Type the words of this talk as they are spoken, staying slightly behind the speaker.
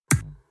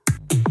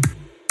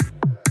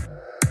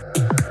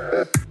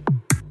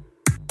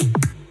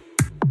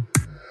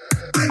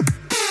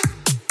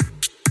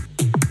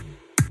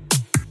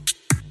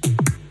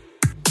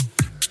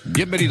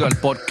Bienvenido al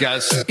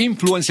podcast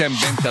Influencia en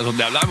Ventas,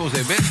 donde hablamos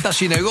de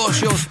ventas y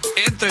negocios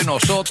entre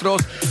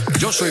nosotros.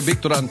 Yo soy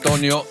Víctor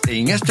Antonio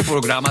y en este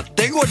programa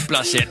tengo el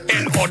placer,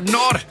 el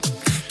honor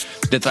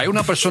de traer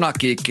una persona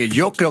aquí que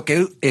yo creo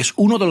que es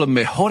uno de los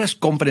mejores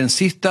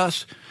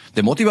conferencistas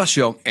de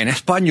motivación en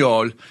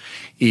español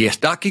y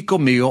está aquí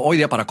conmigo hoy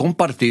día para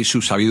compartir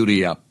su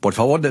sabiduría. Por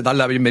favor, de dar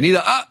la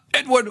bienvenida a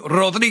Edward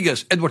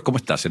Rodríguez. Edward, ¿cómo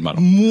estás,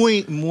 hermano?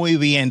 Muy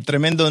bien.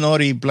 Tremendo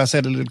honor y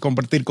placer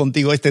compartir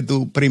contigo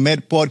tu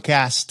primer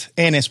podcast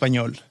en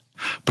español.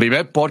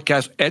 Primer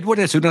podcast. Edward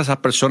es una de esas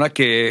personas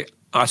que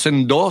hace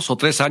 2 o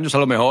 3 años a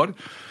lo mejor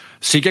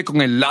sigue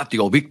con el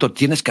látigo. Víctor,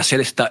 tienes que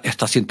hacer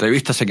estas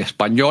entrevistas en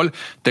español.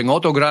 Tengo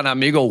otro gran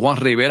amigo, Juan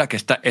Rivera, que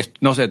está,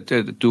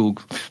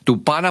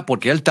 tu pana,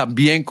 porque él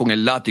también con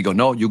el látigo.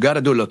 No, you gotta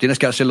do it, lo tienes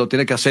que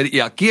hacer. Y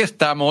aquí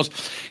estamos.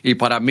 Y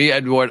para mí,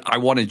 Edward, I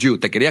wanted you.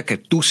 Te quería que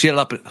tú seas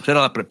la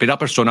primera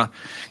persona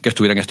que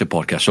estuviera en este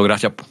podcast. So,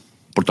 gracias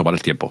por tomar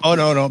el tiempo. Oh,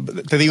 no,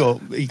 te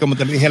digo, y como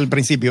te dije al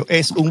principio,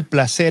 es un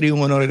placer y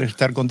un honor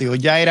estar contigo.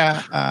 Ya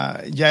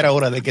era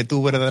hora de que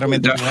tú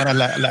verdaderamente tomaras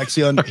la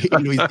acción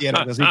y lo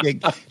hicieras. Así que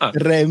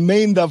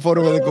tremenda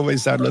forma de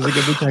comenzarlo. Así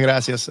que muchas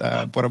gracias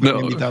por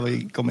haberme invitado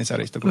y comenzar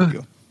esto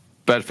contigo.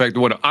 Perfecto.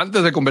 Bueno,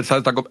 antes de comenzar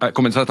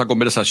esta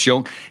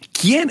conversación,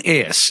 ¿quién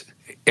es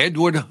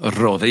Edward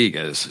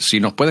Rodríguez? Si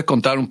nos puedes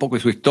contar un poco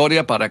de su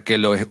historia para que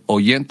los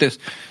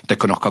oyentes te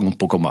conozcan un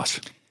poco más.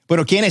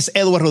 Bueno, ¿quién es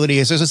Edward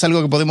Rodríguez? Eso es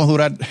algo que podemos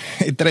durar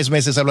 3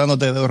 meses hablando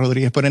de Edward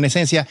Rodríguez, pero en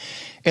esencia,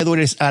 Edward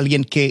es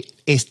alguien que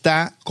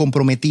está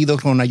comprometido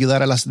con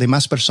ayudar a las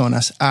demás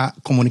personas a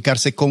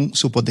comunicarse con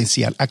su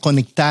potencial, a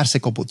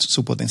conectarse con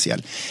su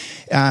potencial.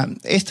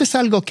 Esto es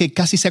algo que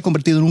casi se ha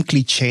convertido en un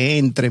cliché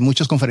entre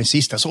muchos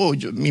conferencistas.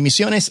 Mi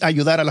misión es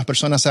ayudar a las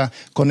personas a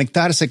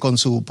conectarse con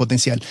su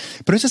potencial.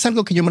 Pero eso es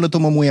algo que yo me lo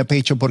tomo muy a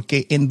pecho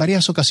porque en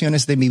varias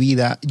ocasiones de mi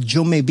vida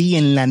yo me vi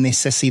en la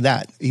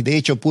necesidad y de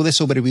hecho pude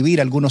sobrevivir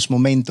algunos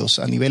momentos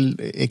a nivel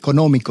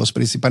económicos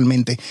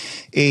principalmente.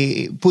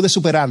 Pude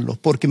superarlo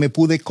porque me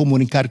pude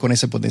comunicar con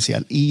ese potencial.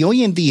 Y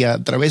hoy en día,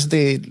 a través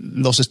de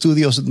los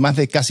estudios, más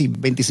de casi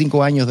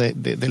 25 años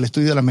del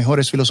estudio de las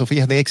mejores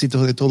filosofías de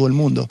éxito de todo el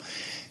mundo,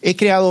 he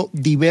creado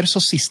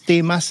diversos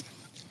sistemas,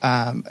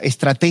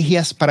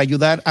 estrategias para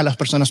ayudar a las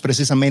personas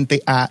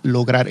precisamente a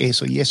lograr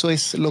eso. Y eso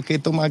es lo que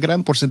toma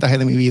gran porcentaje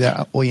de mi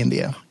vida hoy en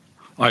día.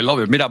 I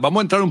love it. Mira,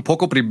 vamos a entrar un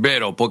poco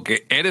primero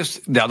porque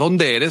 ¿de a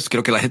dónde eres?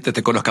 Quiero que la gente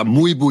te conozca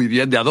muy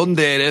bien. ¿De a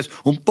dónde eres?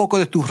 Un poco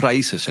de tus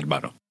raíces,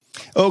 hermano.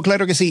 Oh,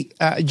 claro que sí.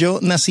 Yo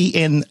nací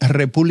en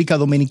República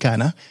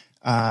Dominicana,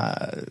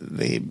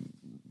 de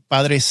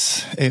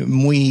padres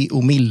muy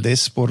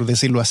humildes, por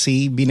decirlo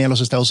así. Vine a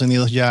los Estados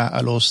Unidos ya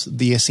a los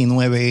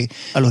 19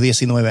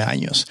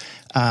 años.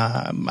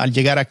 Al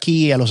llegar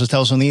aquí a los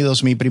Estados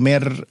Unidos, mi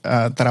primer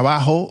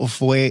trabajo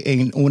fue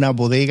en una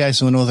bodega.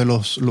 Es uno de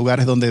los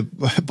lugares donde,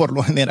 por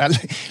lo general,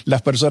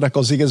 las personas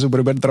consiguen su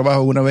primer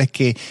trabajo una vez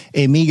que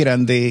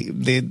emigran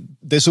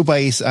de su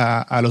país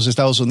a los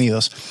Estados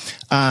Unidos.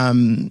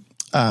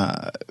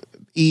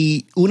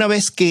 Y una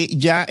vez que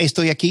ya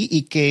estoy aquí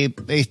y que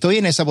estoy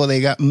en esa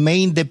bodega, me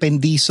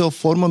independizo,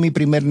 formo mi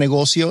primer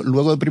negocio.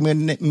 Luego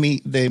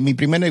de mi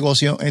primer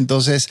negocio,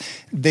 entonces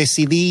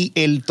decidí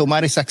el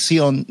tomar esa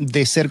acción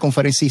de ser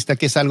conferencista,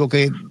 que es algo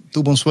que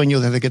tuve un sueño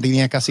desde que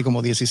tenía casi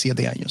como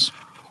 17 años.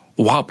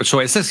 Wow,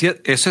 so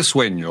ese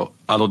sueño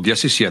a los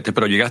 17,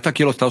 pero llegaste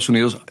aquí a los Estados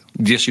Unidos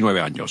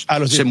 19 años. A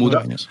los 19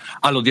 años.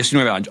 A los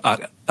 19 años.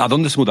 ¿A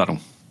dónde se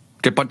mudaron?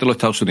 ¿Qué parte de los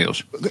Estados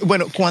Unidos?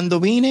 Bueno, cuando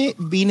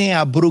vine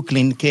a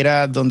Brooklyn, que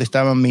era donde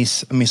estaban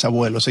mis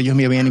abuelos. Ellos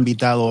me habían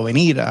invitado a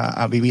venir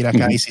a vivir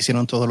acá y se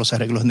hicieron todos los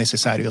arreglos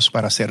necesarios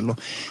para hacerlo.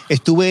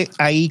 Estuve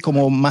ahí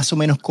como más o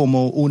menos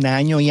como 1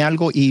 año y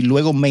algo y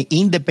luego me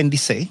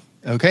independicé.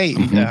 Okay.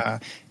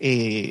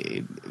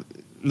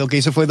 Lo que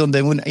hice fue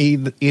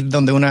ir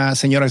donde una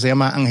señora que se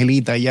llama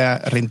Angelita. Ella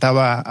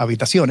rentaba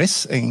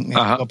habitaciones en su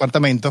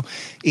apartamento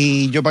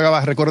y yo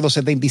pagaba, recuerdo,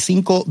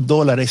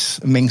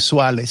 $75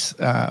 mensuales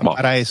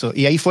para eso.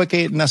 Y ahí fue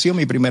que nació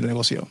mi primer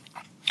negocio.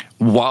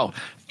 Wow.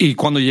 Y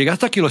cuando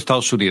llegaste aquí a los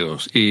Estados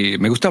Unidos, y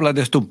me gusta hablar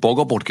de esto un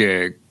poco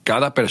porque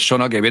cada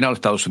persona que viene a los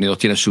Estados Unidos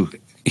tiene su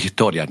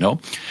historia,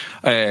 ¿no?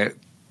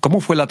 ¿Cómo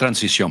fue la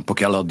transición?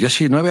 Porque a los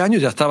 19 años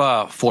ya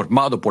estaba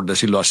formado, por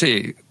decirlo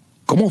así.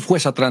 ¿Cómo fue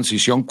esa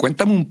transición?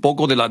 Cuéntame un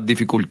poco de las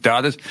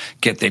dificultades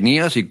que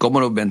tenías y cómo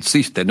lo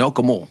venciste, ¿no?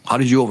 How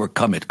did you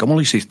overcome it? ¿Cómo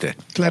lo hiciste?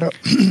 Claro.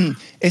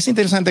 Es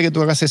interesante que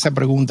tú hagas esa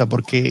pregunta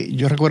porque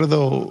yo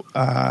recuerdo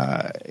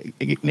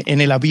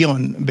en el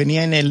avión,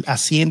 venía en el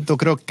asiento,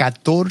 creo,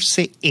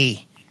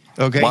 14E.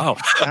 Okay. Wow.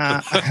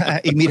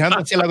 Y mirando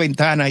hacia la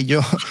ventana y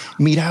yo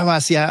miraba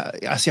hacia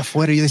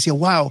afuera y yo decía,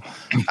 wow,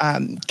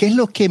 ¿qué es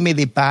lo que me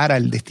depara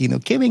el destino?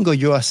 ¿Qué vengo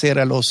yo a hacer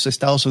a los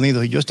Estados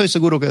Unidos? Y yo estoy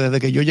seguro que desde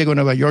que yo llego a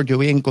Nueva York yo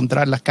voy a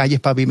encontrar las calles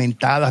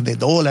pavimentadas de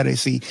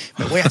dólares y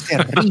me voy a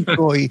hacer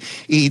rico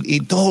y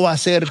todo va a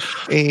ser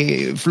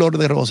flor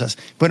de rosas.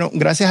 Bueno,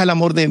 gracias al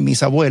amor de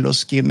mis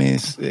abuelos,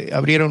 quienes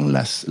abrieron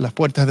las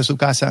puertas de su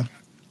casa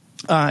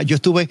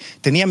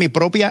tenía mi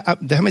propia,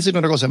 déjame decirte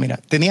una cosa, mira,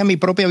 tenía mi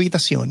propia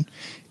habitación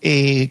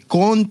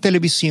con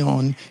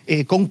televisión,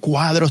 con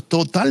cuadros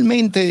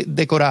totalmente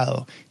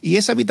decorados. Y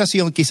esa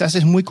habitación quizás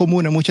es muy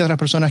común en muchas de las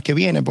personas que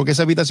vienen, porque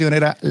esa habitación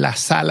era la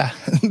sala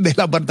del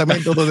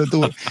apartamento donde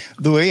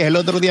tú veías. El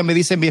otro día me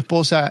dice mi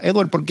esposa,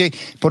 Edward, ¿por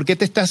qué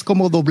te estás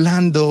como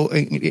doblando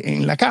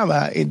en la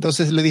cama?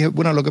 Entonces le dije,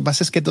 bueno, lo que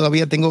pasa es que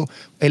todavía tengo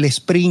el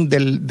spring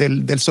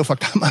del sofá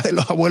cama de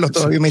los abuelos,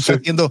 todavía me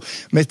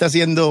está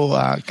haciendo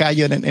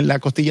callo en la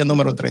costilla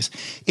número 3.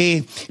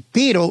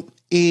 Pero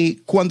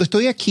cuando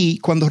estoy aquí,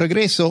 cuando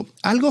regreso,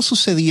 algo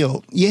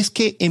sucedió, y es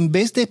que en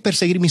vez de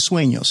perseguir mis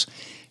sueños,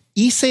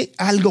 hice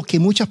algo que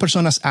muchas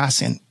personas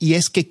hacen, y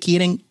es que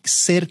quieren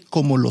ser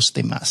como los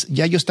demás.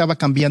 Ya yo estaba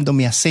cambiando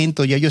mi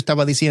acento, ya yo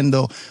estaba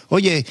diciendo,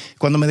 oye,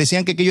 cuando me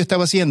decían que yo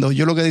estaba haciendo,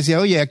 yo lo que decía,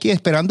 oye, aquí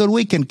esperando el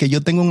weekend que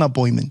yo tengo un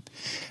appointment.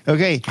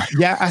 Okay,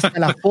 ya hasta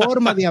la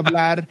forma de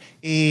hablar,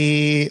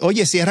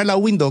 oye, cierra la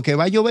window que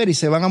va a llover y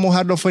se van a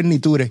mojar los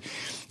furnitures.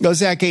 O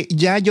sea que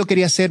ya yo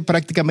quería ser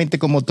prácticamente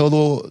como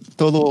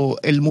todo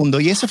el mundo.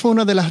 Y esa fue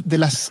una de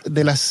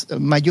las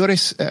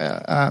mayores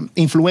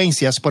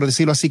influencias, por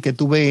decirlo así, que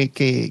tuve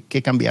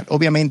que cambiar.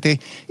 Obviamente,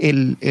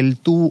 el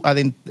tú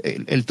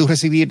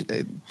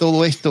recibir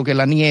todo esto, que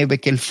la nieve,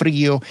 que el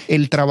frío,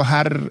 el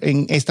trabajar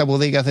en esta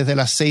bodega desde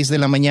las 6 de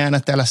la mañana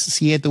hasta las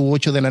 7 u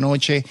 8 de la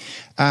noche,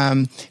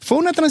 fue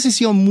una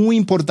transición muy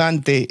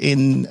importante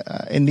en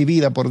mi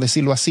vida, por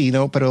decirlo así,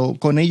 ¿no? Pero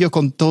con ello,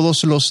 con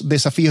todos los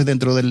desafíos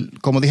dentro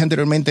como dije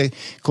anteriormente,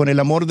 con el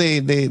amor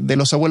de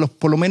los abuelos,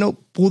 por lo menos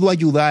pudo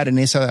ayudar en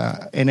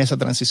esa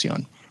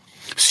transición.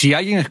 Si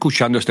alguien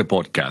escuchando este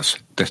podcast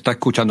te está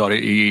escuchando ahora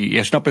y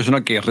es una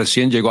persona que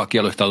recién llegó aquí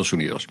a los Estados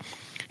Unidos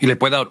y le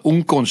puede dar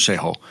un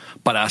consejo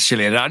para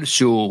acelerar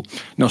su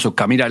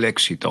camino al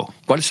éxito,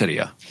 ¿cuál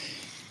sería?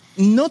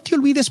 No te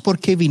olvides por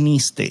qué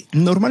viniste.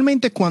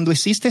 Normalmente cuando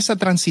existe esa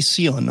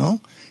transición,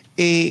 ¿no?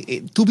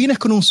 Tú vienes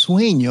con un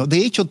sueño. De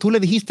hecho, tú le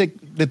dijiste,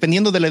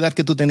 dependiendo de la edad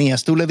que tú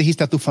tenías, tú le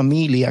dijiste a tu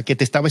familia que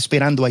te estaba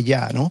esperando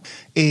allá, ¿no?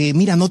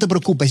 Mira, no te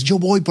preocupes, yo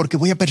voy porque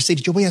voy a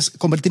perseguir, yo voy a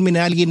convertirme en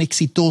alguien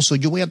exitoso,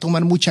 yo voy a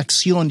tomar mucha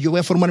acción, yo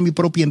voy a formar mi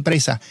propia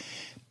empresa.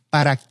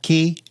 ¿Para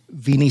qué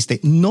viniste?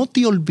 No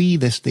te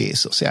olvides de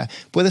eso. O sea,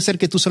 puede ser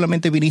que tú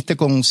solamente viniste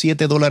con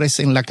 $7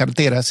 en la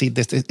cartera si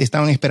te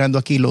estaban esperando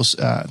aquí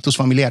tus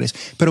familiares,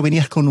 pero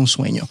venías con un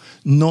sueño.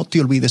 No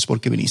te olvides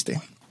por qué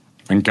viniste.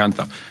 Me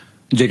encanta.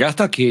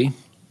 Llegaste aquí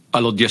a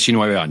los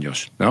 19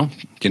 años, ¿no?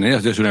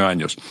 Tienes 19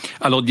 años.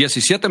 A los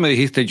 17 me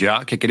dijiste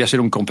ya que querías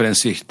ser un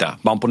conferencista.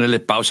 Vamos a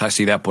ponerle pausa a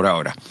esa idea por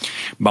ahora.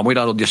 Vamos a ir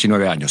a los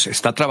 19 años.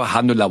 Estás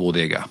trabajando en la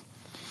bodega.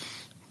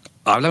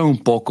 Háblame un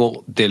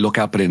poco de lo que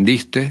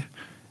aprendiste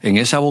en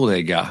esa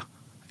bodega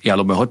y a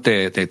lo mejor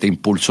te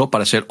impulsó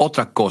para hacer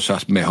otras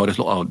cosas mejores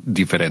o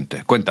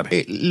diferentes.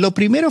 Cuéntame. Lo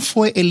primero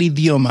fue el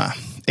idioma.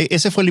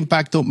 Ese fue el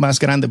impacto más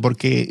grande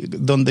porque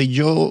donde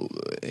yo,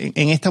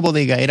 en esta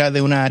bodega, era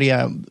de una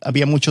área,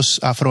 había muchos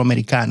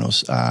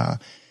afroamericanos.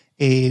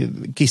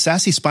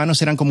 Quizás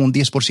hispanos eran como un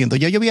 10%.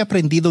 Ya yo había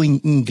aprendido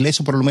inglés,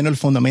 o por lo menos los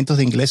fundamentos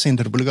de inglés en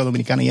República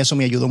Dominicana, y eso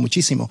me ayudó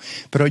muchísimo.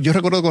 Pero yo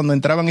recuerdo cuando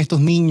entraban estos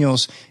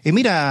niños,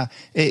 mira,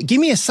 give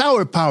me a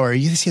sour power.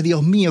 Y yo decía,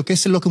 Dios mío, ¿qué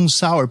es lo que es un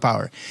sour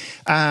power?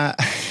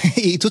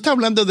 Y tú estás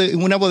hablando de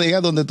una bodega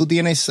donde tú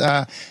tienes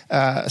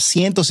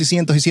cientos y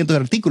cientos y cientos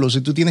de artículos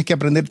y tú tienes que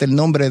aprenderte el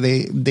nombre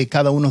de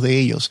cada uno de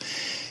ellos.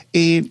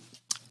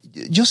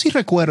 Yo sí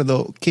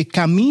recuerdo que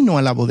camino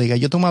a la bodega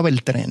yo tomaba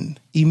el tren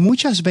y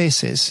muchas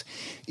veces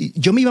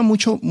yo me iba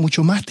mucho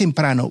más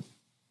temprano,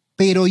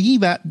 pero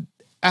iba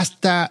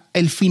hasta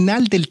el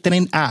final del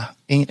tren A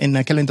en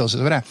aquel entonces,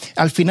 ¿verdad?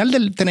 Al final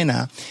del tren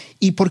A,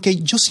 y porque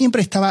yo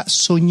siempre estaba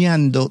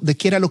soñando de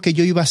qué era lo que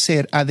yo iba a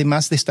hacer,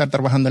 además de estar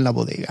trabajando en la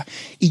bodega.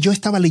 Y yo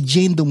estaba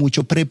leyendo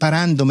mucho,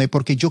 preparándome,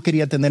 porque yo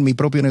quería tener mi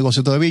propio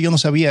negocio. Todavía yo no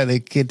sabía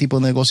de qué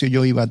tipo de negocio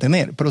yo iba a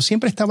tener, pero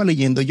siempre estaba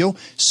leyendo. Yo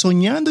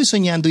soñando y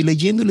soñando y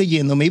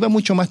leyendo. Me iba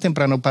mucho más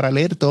temprano para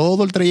leer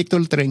todo el trayecto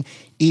del tren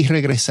y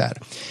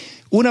regresar.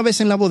 Una vez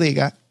en la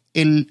bodega,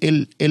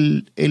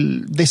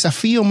 el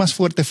desafío más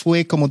fuerte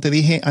fue, como te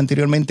dije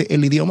anteriormente,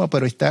 el idioma,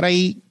 pero estar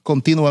ahí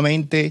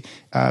continuamente.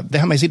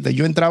 Déjame decirte,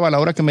 yo entraba a la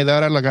hora que me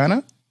daba la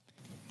gana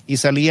y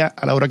salía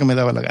a la hora que me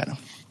daba la gana.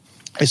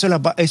 Eso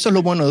es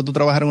lo bueno de tú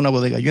trabajar en una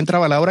bodega. Yo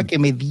entraba a la hora que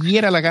me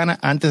diera la gana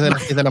antes de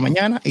las 10 de la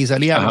mañana y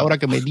salía a la hora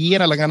que me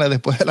diera la gana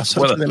después de las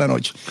 8 de la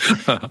noche.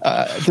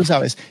 Tú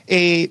sabes.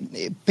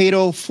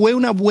 Pero fue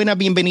una buena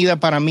bienvenida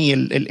para mí.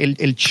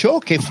 El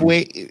choque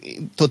fue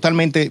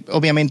totalmente,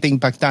 obviamente,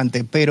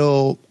 impactante,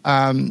 pero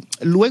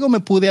luego me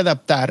pude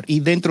adaptar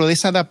y dentro de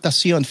esa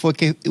adaptación fue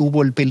que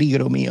hubo el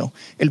peligro mío.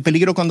 El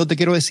peligro, cuando te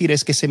quiero decir,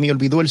 es que se me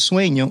olvidó el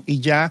sueño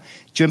y ya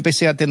yo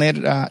empecé a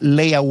tener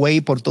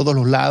layaway por todos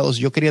los lados.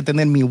 Yo quería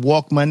tener mi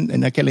Walkman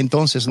en aquel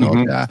entonces, ¿no?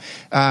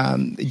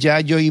 Uh-huh. Ya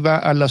yo iba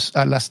a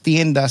las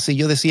tiendas y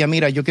yo decía,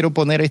 mira, yo quiero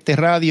poner este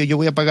radio, yo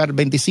voy a pagar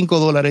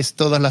 $25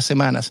 todas las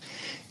semanas.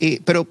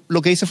 Pero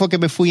lo que hice fue que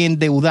me fui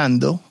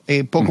endeudando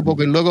poco a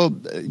poco, y luego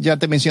ya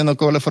te menciono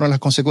cuáles fueron las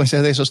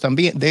consecuencias de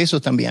eso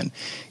también.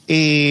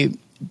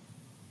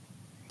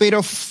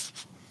 Pero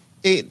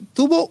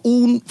tuvo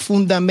un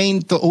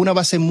fundamento o una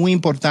base muy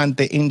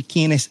importante en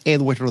quién es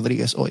Edward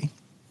Rodríguez hoy.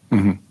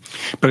 Uh-huh.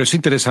 Pero es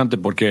interesante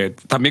porque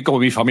también como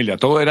mi familia,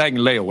 todo era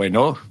en layaway,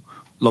 ¿no?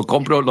 Lo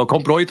compro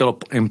hoy y te lo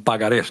en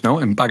pagarés, ¿no?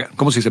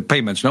 ¿Cómo se dice?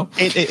 Payments, ¿no?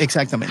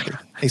 Exactamente.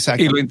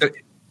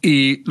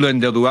 Y lo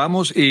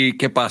endeudamos y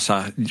 ¿qué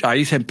pasa?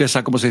 Ahí se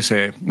empieza, ¿cómo se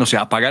dice? No sé,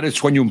 a pagar el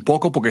sueño un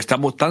poco porque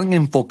estamos tan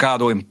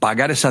enfocados en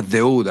pagar esas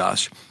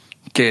deudas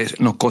que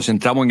nos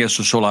concentramos en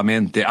eso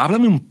solamente.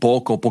 Háblame un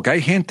poco, porque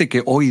hay gente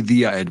que hoy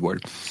día, Edward,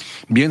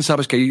 bien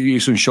sabes que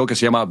hizo un show que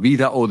se llama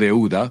Vida o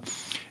Deuda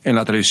en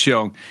la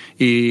televisión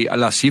y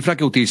la cifra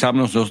que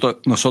utilizamos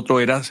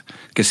nosotros era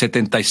que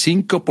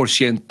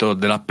 75%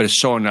 de las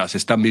personas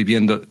están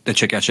viviendo de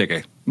cheque a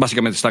cheque.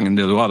 Básicamente están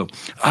endeudados.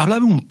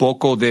 Háblame un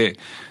poco de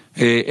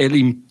el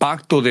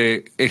impacto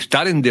de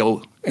estar en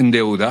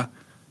deuda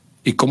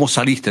y cómo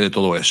saliste de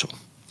todo eso.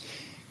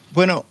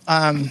 Bueno,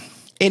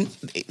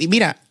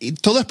 mira,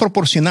 todo es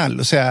proporcional,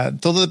 o sea,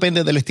 todo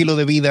depende del estilo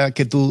de vida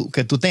que tú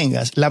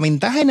tengas. La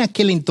ventaja en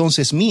aquel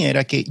entonces mía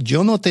era que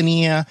yo no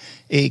tenía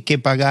que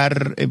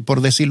pagar, por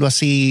decirlo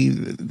así,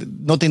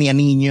 no tenía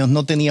niños,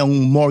 no tenía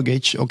un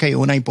mortgage, okay,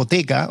 una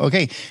hipoteca,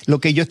 okay. Lo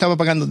que yo estaba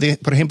pagando,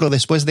 por ejemplo,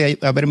 después de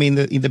haberme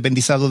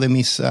independizado de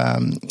mis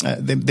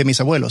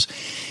abuelos.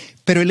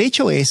 Pero el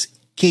hecho es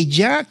que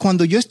ya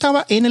cuando yo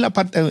estaba en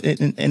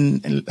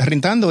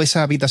rentando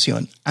esa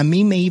habitación, a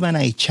mí me iban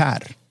a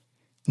echar.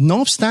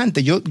 No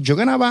obstante, yo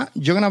ganaba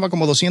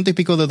como $200 y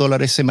pico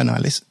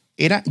semanales.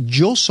 Era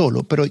yo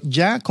solo, pero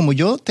ya como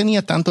yo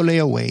tenía tanto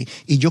layaway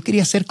y yo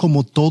quería ser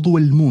como todo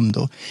el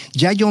mundo,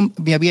 ya yo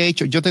me había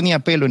hecho, yo tenía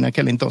pelo en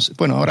aquel entonces.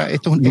 Bueno, ahora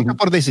esto es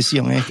por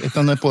decisión,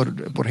 esto no es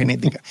por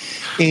genética.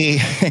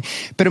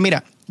 Pero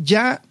mira,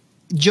 ya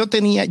yo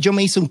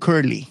me hice un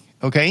curly.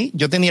 Okay,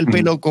 yo tenía el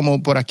pelo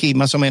como por aquí,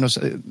 más o menos.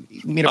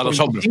 Mira, es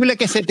posible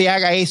que se te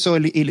haga eso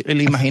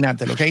el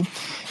imaginártelo, ¿ok?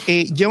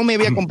 Yo me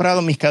había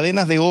comprado mis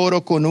cadenas de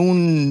oro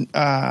con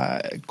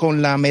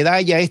la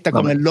medalla esta,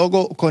 con el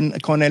logo,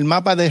 con el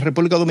mapa de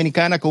República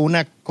Dominicana, con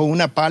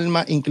una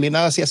palma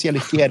inclinada hacia la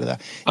izquierda.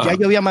 Ya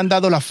yo había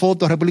mandado la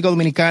foto a República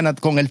Dominicana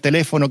con el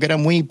teléfono, que era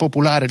muy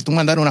popular. Tú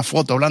mandar una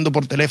foto hablando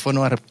por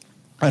teléfono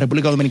a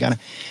República Dominicana.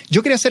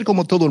 Yo quería ser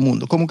como todo el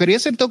mundo. Como quería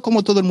ser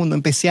como todo el mundo,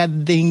 empecé a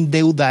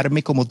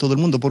endeudarme como todo el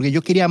mundo, porque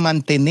yo quería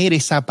mantener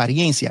esa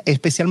apariencia,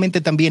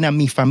 especialmente también a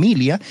mi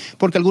familia,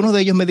 porque algunos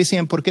de ellos me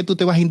decían, ¿por qué tú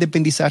te vas a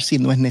independizar si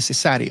no es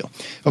necesario?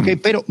 Okay,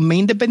 pero me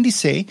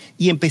independicé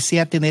y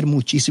empecé a tener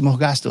muchísimos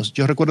gastos.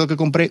 Yo recuerdo que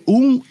compré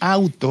un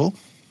auto,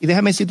 y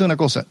déjame decirte una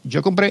cosa,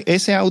 yo compré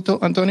ese auto,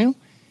 Antonio,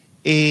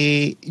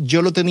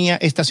 yo lo tenía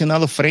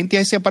estacionado frente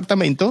a ese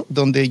apartamento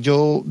donde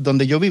yo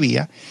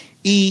vivía,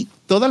 y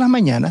todas las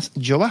mañanas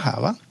yo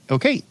bajaba,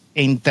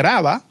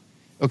 entraba,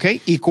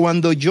 y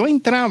cuando yo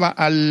entraba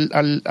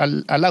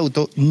al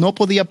auto no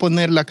podía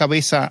poner la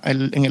cabeza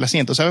en el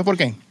asiento. ¿Sabes por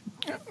qué?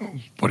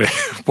 Porque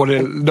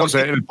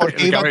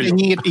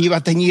iba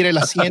a teñir el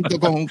asiento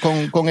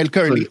con el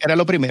curly, era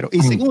lo primero.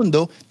 Y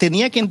segundo,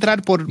 tenía que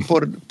entrar por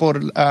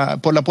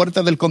la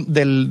puerta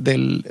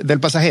del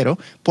pasajero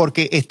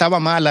porque estaba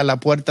mala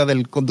la puerta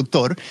del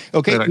conductor,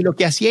 y lo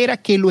que hacía era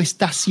que lo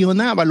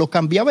estacionaba, lo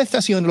cambiaba de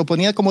estación, lo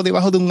ponía como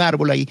debajo de un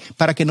árbol ahí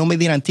para que no me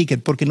dieran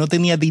ticket, porque no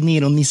tenía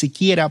dinero ni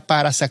siquiera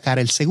para sacar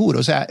el seguro.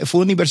 O sea,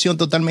 fue una inversión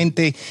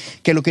totalmente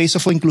que lo que hizo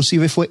fue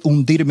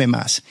hundirme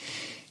más.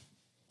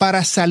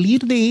 Para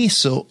salir de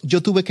eso,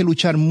 yo tuve que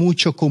luchar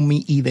mucho con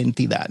mi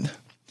identidad.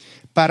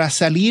 Para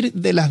salir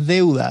de las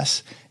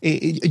deudas,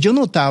 yo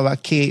notaba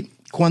que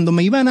cuando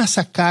me iban a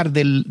sacar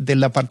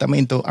del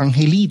apartamento,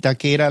 Angelita,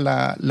 que era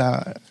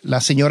la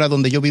señora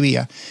donde yo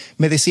vivía,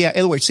 me decía,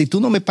 Edward, si tú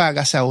no me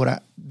pagas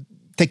ahora,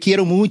 te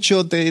quiero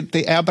mucho, te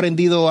he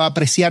aprendido a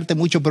apreciarte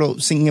mucho, pero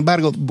sin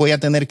embargo voy a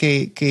tener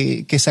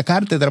que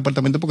sacarte del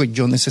apartamento porque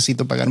yo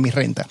necesito pagar mi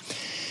renta.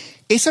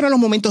 Esos eran los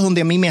momentos donde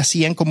a mí me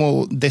hacían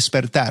como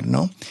despertar,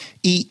 ¿no?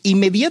 Y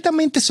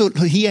inmediatamente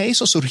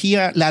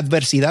surgía la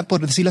adversidad,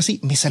 por decirlo así,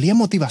 me salía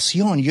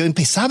motivación, yo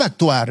empezaba a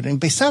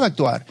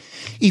actuar.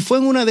 Y fue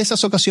en una de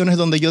esas ocasiones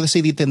donde yo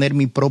decidí tener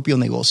mi propio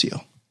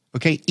negocio,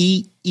 ¿ok?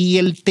 Y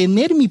el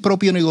tener mi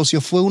propio negocio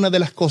fue una de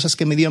las cosas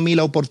que me dio a mí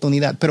la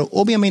oportunidad, pero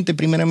obviamente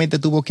primeramente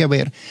tuvo que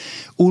haber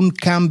un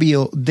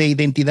cambio de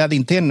identidad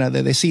interna,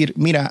 de decir,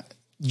 mira,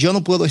 yo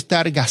no puedo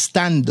estar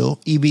gastando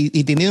y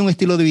teniendo un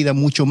estilo de vida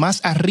mucho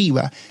más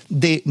arriba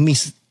de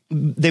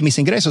mis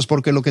ingresos,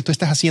 porque lo que tú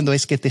estás haciendo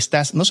es que te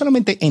estás no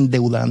solamente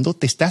endeudando,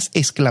 te estás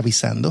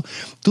esclavizando.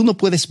 Tú no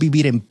puedes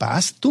vivir en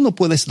paz, tú no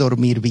puedes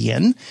dormir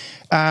bien,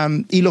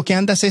 y lo que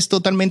andas es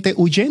totalmente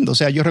huyendo. O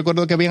sea, yo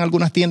recuerdo que había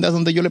algunas tiendas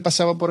donde yo le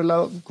pasaba por el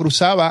lado,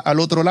 cruzaba al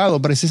otro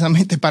lado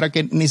precisamente para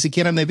que ni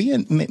siquiera me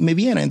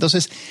viera.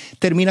 Entonces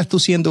terminas tú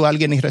siendo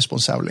alguien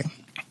irresponsable.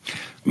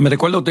 Me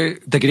recuerdo, te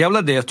quería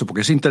hablar de esto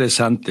porque es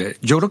interesante.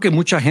 Yo creo que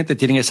mucha gente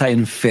tiene esa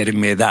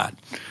enfermedad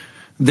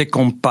de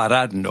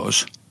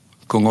compararnos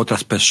con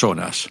otras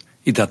personas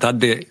y tratar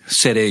de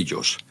ser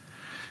ellos.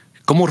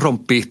 ¿Cómo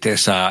rompiste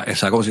esa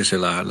 ¿cómo se dice?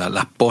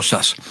 Las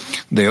pozas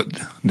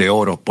de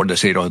oro, por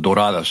decirlo,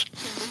 doradas?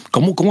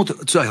 ¿Cómo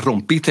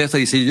rompiste esa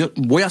y dices, yo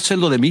voy a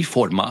hacerlo de mi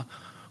forma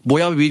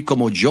voy a vivir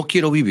como yo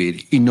quiero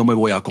vivir y no me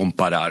voy a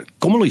comparar.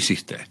 ¿Cómo lo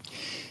hiciste?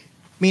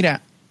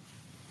 Mira,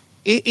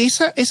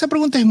 esa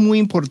pregunta es muy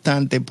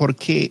importante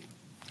porque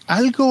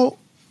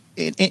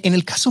en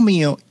el caso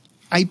mío,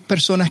 hay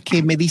personas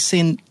que me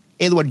dicen,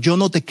 Edward, yo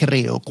no te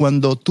creo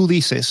cuando tú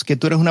dices que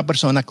tú eres una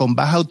persona con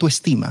baja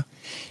autoestima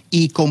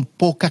y con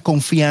poca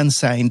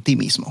confianza en ti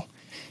mismo.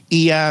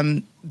 Y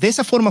de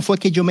esa forma fue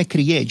que yo me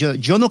crié.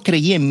 Yo no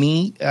creí en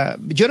mí.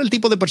 Yo era el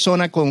tipo de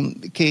persona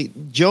que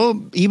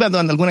yo iba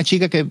donde alguna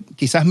chica que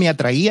quizás me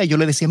atraía. Yo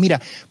le decía,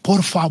 mira,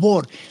 por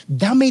favor,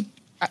 dame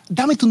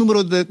tu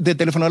número de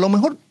teléfono. A lo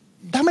mejor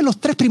dame los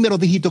 3 primeros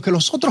dígitos, que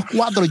los otros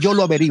 4 yo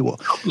lo averiguo.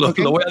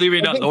 ¿Okay? Lo voy a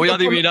adivinar, okay. Lo voy a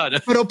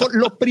adivinar. Pero por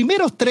los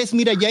primeros 3,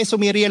 mira, ya eso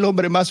me haría el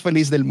hombre más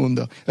feliz del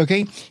mundo.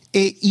 ¿Okay?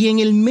 Y en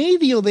el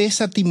medio de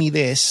esa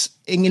timidez,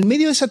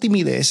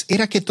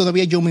 era que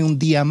todavía yo me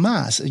hundía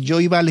más. Yo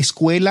iba a la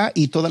escuela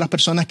y todas las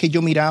personas que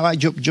yo miraba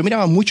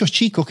a muchos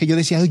chicos que yo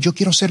decía, yo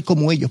quiero ser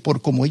como ellos,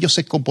 por cómo ellos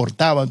se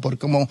comportaban, por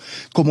cómo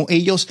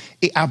ellos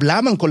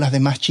hablaban con las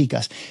demás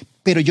chicas.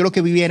 Pero yo lo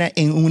que vivía era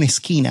en una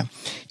esquina.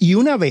 Y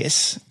una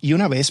vez,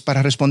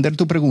 para responder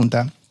tu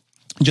pregunta,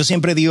 yo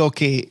siempre digo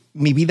que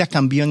mi vida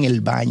cambió en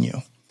el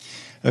baño.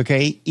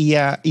 ¿Okay? Y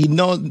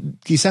no,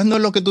 quizás no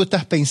es lo que tú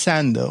estás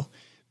pensando,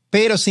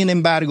 pero sin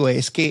embargo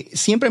es que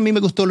siempre a mí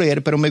me gustó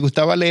leer, pero me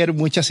gustaba leer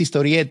muchas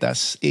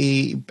historietas.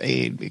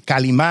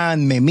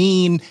 Calimán,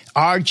 Memín,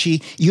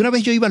 Archie. Y una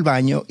vez yo iba al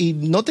baño y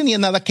no tenía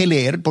nada que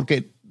leer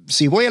porque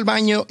si voy al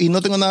baño y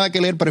no tengo nada que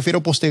leer,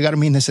 prefiero postergar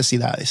mis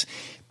necesidades.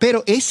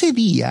 Pero ese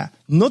día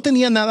no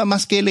tenía nada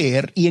más que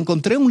leer y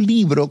encontré un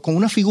libro con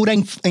una figura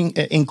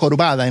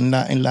encorvada en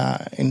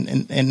la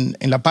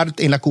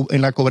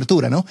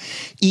cobertura, ¿no?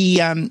 Y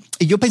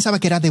yo pensaba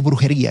que era de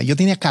brujería. Yo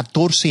tenía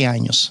 14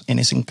 años en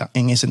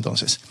ese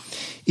entonces.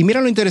 Y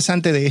mira, lo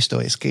interesante de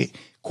esto es que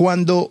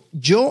cuando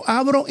yo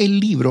abro el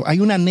libro, hay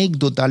una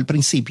anécdota al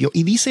principio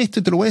y dice esto,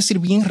 y te lo voy a decir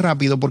bien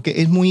rápido porque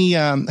es muy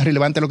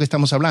relevante a lo que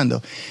estamos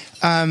hablando.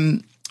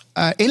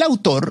 El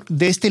autor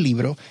de este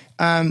libro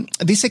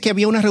dice que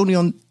había una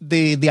reunión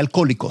de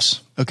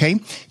alcohólicos, ¿ok?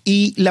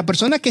 Y la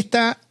persona que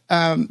está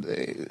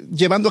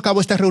llevando a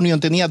cabo esta reunión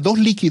tenía 2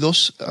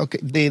 líquidos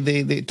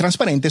de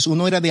transparentes.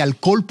 Uno era de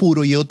alcohol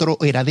puro y otro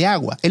era de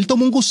agua. Él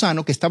tomó un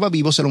gusano que estaba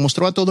vivo, se lo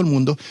mostró a todo el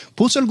mundo,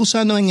 puso el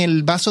gusano en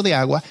el vaso de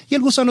agua y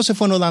el gusano se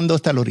fue nadando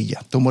hasta la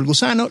orilla. Tomó el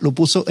gusano, lo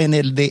puso en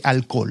el de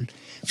alcohol.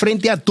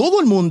 Frente a todo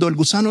el mundo, el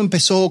gusano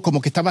empezó como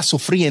que estaba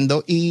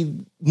sufriendo y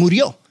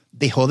murió.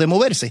 Dejó de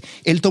moverse.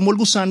 Él tomó el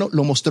gusano,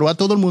 lo mostró a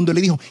todo el mundo y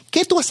le dijo,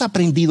 ¿qué tú has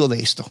aprendido de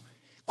esto?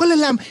 ¿Cuál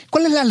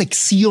es la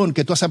lección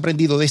que tú has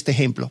aprendido de este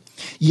ejemplo?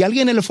 Y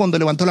alguien en el fondo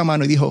levantó la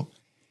mano y dijo,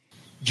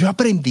 yo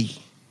aprendí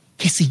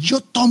que si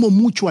yo tomo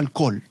mucho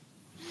alcohol,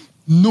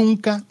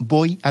 nunca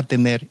voy a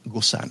tener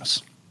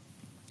gusanos.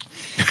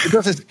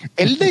 Entonces,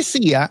 él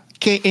decía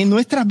que en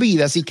nuestras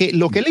vidas y que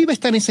lo que él iba a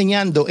estar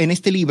enseñando en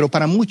este libro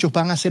para muchos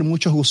van a ser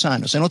muchos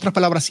gusanos. En otras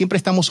palabras, siempre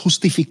estamos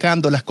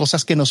justificando las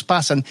cosas que nos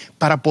pasan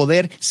para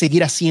poder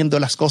seguir haciendo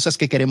las cosas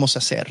que queremos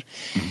hacer.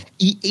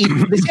 Y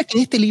decía que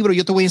en este libro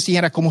yo te voy a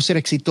enseñar a cómo ser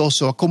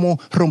exitoso, a cómo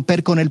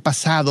romper con el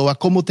pasado, a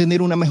cómo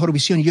tener una mejor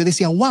visión. Y yo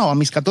decía, wow, a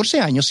mis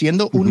 14 años,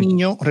 siendo un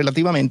niño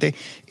relativamente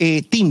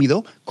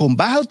tímido, con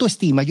baja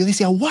autoestima, yo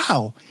decía,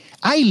 wow,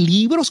 hay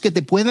libros que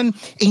te puedan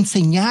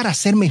enseñar a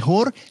ser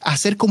mejor, a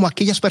ser como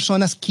aquellas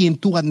personas quien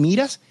tú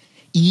admiras.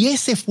 Y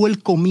ese fue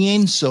el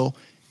comienzo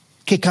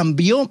que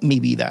cambió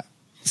mi vida.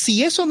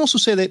 Si eso no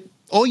sucede,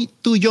 hoy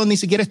tú y yo ni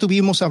siquiera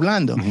estuvimos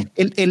hablando.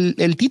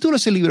 El título de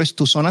ese libro es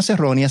Tus zonas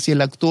erróneas y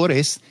el autor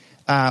es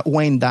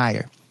Wayne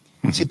Dyer.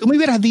 Si tú me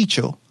hubieras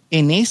dicho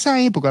en esa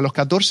época, a los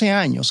 14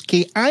 años,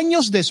 que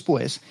años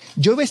después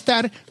yo iba a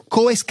estar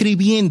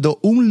coescribiendo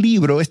un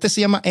libro, este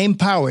se llama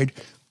Empowered,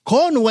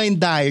 con Wayne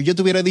Dyer, yo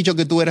te hubiera dicho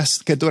que tú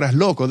eras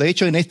loco. De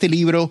hecho, en este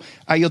libro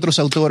hay otros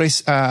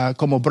autores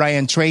como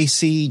Brian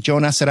Tracy,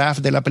 Jonas Raff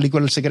de la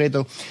película El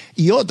Secreto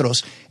y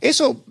otros.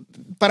 Eso,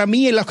 para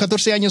mí, en los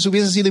 14 años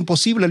hubiese sido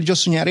imposible yo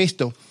soñar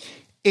esto.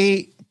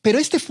 Pero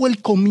este fue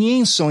el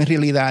comienzo, en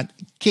realidad,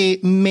 que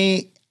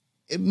me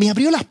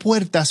abrió las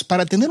puertas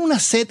para tener una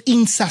sed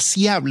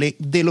insaciable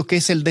de lo que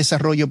es el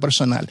desarrollo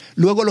personal.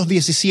 Luego a los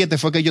 17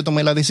 fue que yo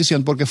tomé la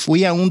decisión porque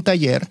fui a un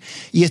taller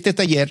y este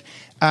taller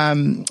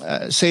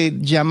se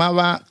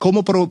llamaba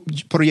Cómo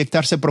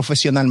proyectarse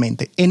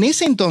profesionalmente. En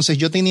ese entonces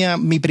yo tenía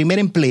mi primer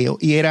empleo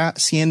y era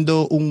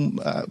siendo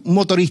un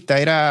motorista,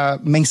 era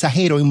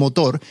mensajero en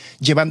motor,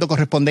 llevando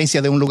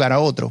correspondencia de un lugar a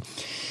otro.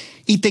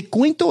 Y te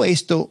cuento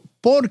esto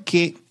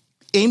porque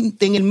en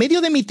el medio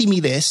de mi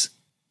timidez,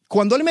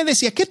 cuando él me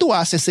decía, ¿qué tú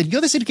haces? El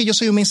yo decir que yo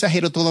soy un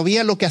mensajero,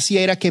 todavía lo que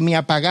hacía era que me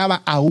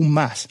apagaba aún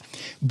más.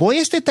 Voy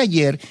a este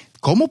taller,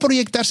 cómo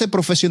proyectarse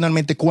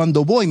profesionalmente.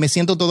 Cuando voy me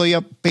siento todavía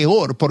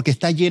peor porque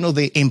está lleno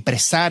de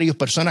empresarios,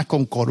 personas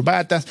con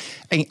corbatas.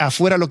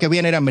 Afuera lo que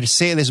habían era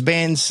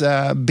Mercedes-Benz,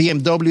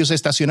 BMWs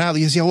estacionados.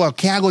 Y yo decía, wow,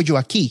 ¿qué hago yo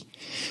aquí?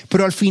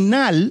 Pero al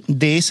final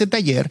de ese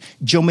taller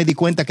yo me di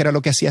cuenta que era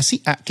lo que hacía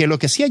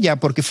allá,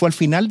 porque fue al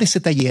final de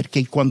ese taller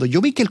que cuando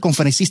yo vi que el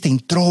conferencista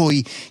entró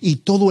y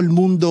todo el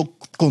mundo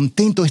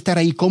contento de estar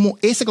ahí, como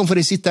ese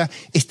conferencista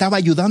estaba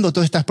ayudando a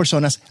todas estas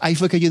personas, ahí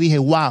fue que yo dije,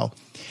 wow,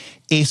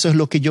 eso es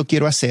lo que yo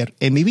quiero hacer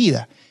en mi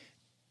vida.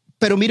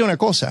 Pero mira una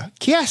cosa,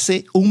 ¿qué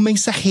hace un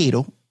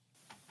mensajero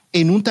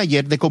en un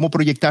taller de cómo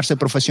proyectarse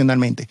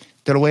profesionalmente?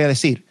 Te lo voy a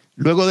decir.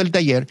 Luego del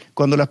taller,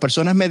 cuando las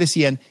personas me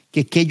decían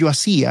que qué yo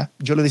hacía,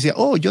 yo les decía,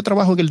 yo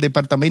trabajo en el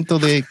departamento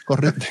de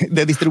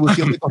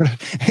distribución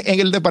en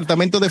el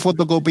departamento de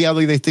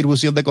fotocopiado y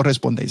distribución de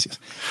correspondencias.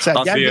 O sea,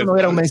 ya yo no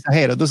era un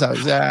mensajero, tú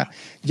sabes, ya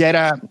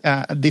era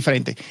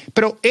diferente.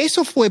 Pero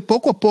eso fue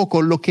poco a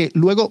poco lo que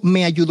luego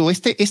me ayudó,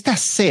 esta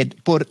sed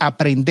por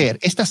aprender,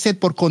 esta sed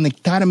por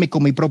conectarme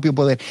con mi propio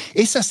poder,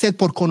 esa sed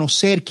por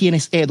conocer quién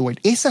es Edward,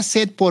 esa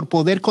sed por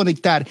poder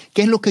conectar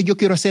qué es lo que yo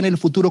quiero hacer en el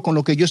futuro con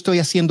lo que yo estoy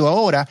haciendo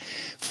ahora,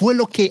 fue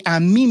lo que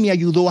a mí me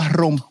ayudó a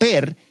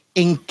romper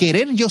en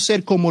querer yo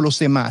ser como los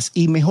demás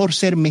y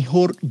ser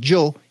mejor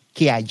yo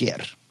que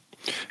ayer.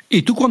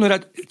 Y tú cuando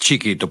eras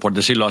chiquito, por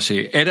decirlo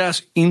así,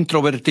 eras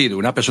introvertido,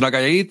 una persona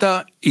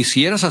calladita, y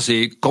si eras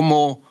así,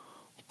 ¿cómo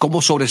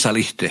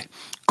sobresaliste?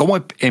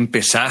 ¿Cómo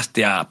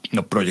empezaste a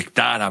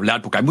proyectar, a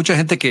hablar? Porque hay mucha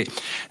gente que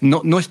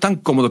no es tan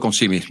cómodo con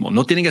sí mismo,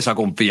 no tienen esa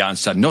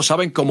confianza, no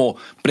saben cómo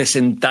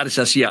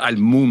presentarse así al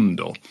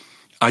mundo.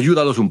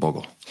 Ayúdalos un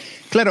poco.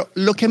 Claro,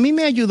 lo que a mí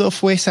me ayudó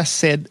fue esa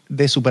sed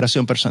de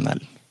superación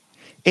personal.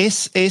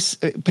 Es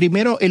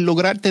primero el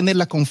lograr tener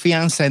la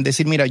confianza en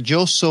decir, mira,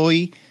 yo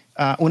soy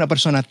una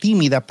persona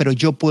tímida, pero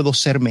yo puedo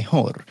ser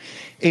mejor.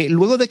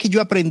 Luego de que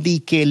yo aprendí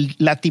que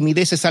la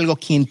timidez es algo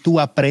quien tú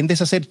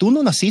aprendes a hacer, tú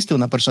no naciste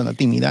una persona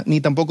tímida, ni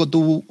tampoco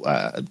tú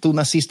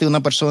naciste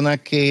una persona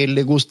que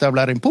le gusta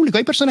hablar en público.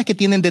 Hay personas que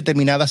tienen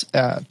determinadas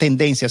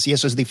tendencias y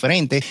eso es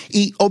diferente.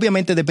 Y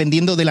obviamente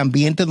dependiendo del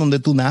ambiente donde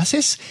tú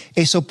naces,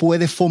 eso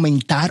puede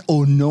fomentar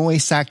o no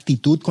esa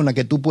actitud con la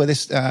que tú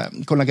puedes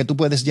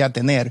ya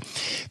tener.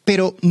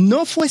 Pero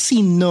no fue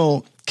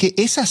sino que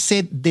esa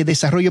sed de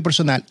desarrollo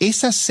personal,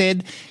 esa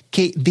sed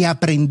de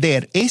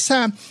aprender,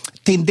 esa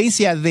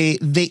tendencia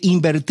de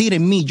invertir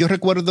en mí. Yo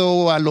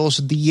recuerdo a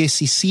los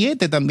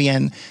 17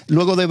 también,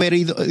 luego de haber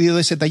ido a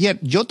ese taller,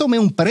 yo tomé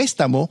un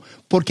préstamo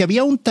porque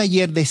había un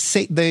taller de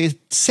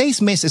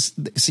 6 meses,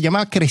 se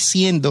llamaba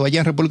Creciendo,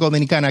 allá en República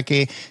Dominicana,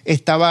 que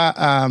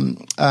estaba...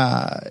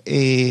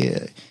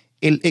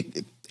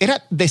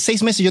 era de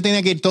 6 meses, yo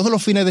tenía que ir todos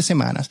los fines de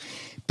semana.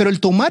 Pero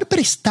el tomar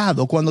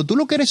prestado, cuando tú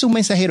lo que eres un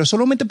mensajero,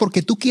 solamente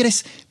porque tú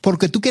quieres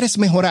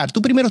mejorar,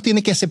 tú primero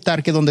tienes que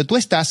aceptar que donde tú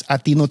estás, a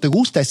ti no te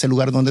gusta ese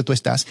lugar donde tú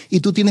estás, y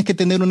tú tienes que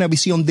tener una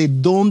visión de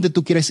dónde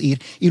tú quieres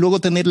ir y luego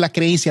tener la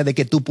creencia de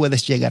que tú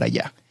puedes llegar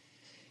allá.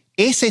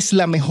 Esa es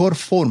la mejor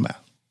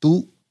forma.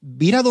 Tú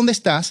mira dónde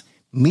estás,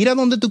 mira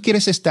dónde tú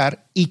quieres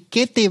estar y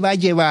qué te va a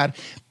llevar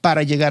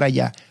para llegar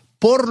allá.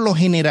 Por lo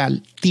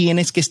general,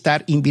 tienes que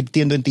estar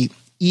invirtiendo en ti.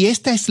 Y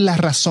esta es la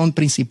razón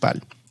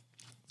principal.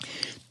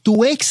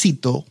 Tu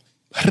éxito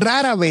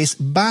rara vez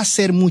va a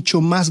ser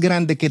mucho más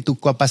grande que tu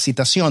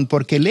capacitación,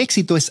 porque el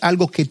éxito es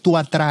algo que tú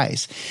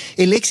atraes.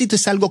 El éxito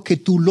es algo que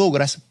tú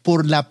logras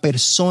por la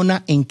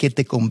persona en que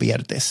te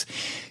conviertes.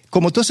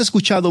 Como tú has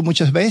escuchado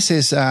muchas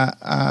veces,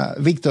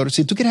 Víctor,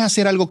 si tú quieres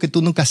hacer algo que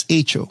tú nunca has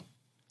hecho,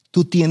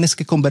 tú tienes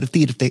que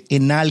convertirte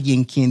en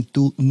alguien quien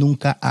tú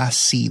nunca has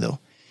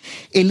sido.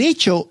 El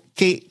hecho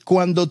que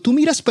cuando tú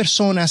miras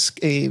personas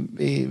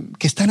que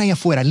están ahí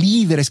afuera,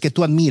 líderes que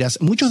tú admiras,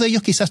 muchos de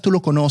ellos quizás tú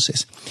lo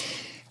conoces,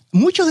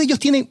 muchos de ellos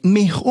tienen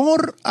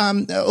mejor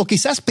o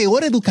quizás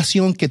peor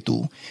educación que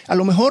tú. A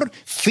lo mejor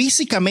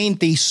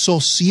físicamente y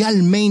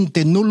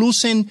socialmente no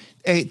lucen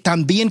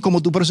tan bien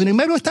como tú, pero sin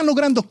embargo están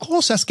logrando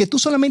cosas que tú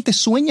solamente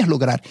sueñas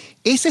lograr.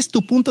 Ese es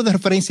tu punto de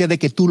referencia de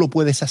que tú lo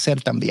puedes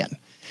hacer también.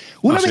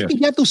 Una vez que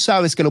ya tú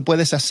sabes que lo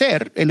puedes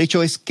hacer, el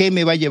hecho es qué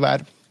me va a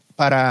llevar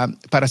para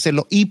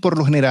hacerlo, y por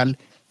lo general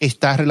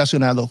está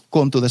relacionado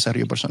con tu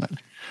desarrollo personal.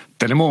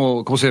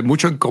 Tenemos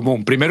mucho en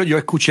común. Primero, yo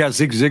escuché a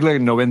Zig Ziglar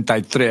en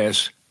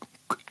 93,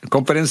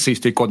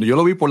 conferencista, y cuando yo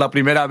lo vi por la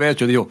primera vez,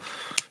 yo digo,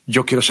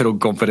 yo quiero ser un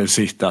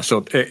conferencista.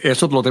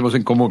 Eso lo tenemos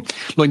en común.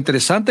 Lo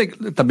interesante,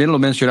 también lo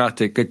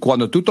mencionaste, que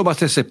cuando tú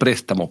tomaste ese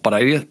préstamo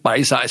para ir a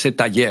ese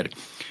taller,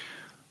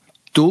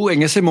 tú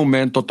en ese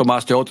momento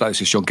tomaste otra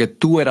decisión, que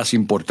tú eras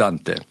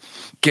importante,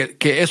 que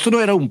esto no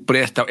era un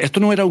préstamo,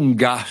 esto no era un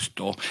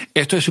gasto,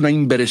 esto es una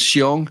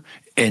inversión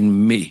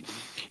en mí.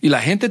 Y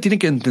la gente tiene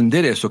que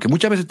entender eso, que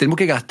muchas veces tenemos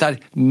que gastar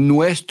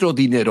nuestro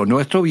dinero,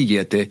 nuestro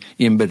billete,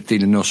 e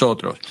invertir en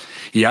nosotros.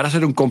 Y ahora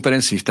ser un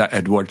conferencista,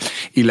 Edward.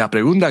 Y la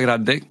pregunta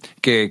grande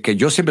que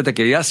yo siempre te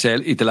quería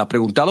hacer, y te la he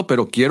preguntado,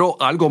 pero quiero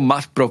algo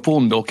más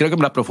profundo, quiero que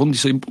me la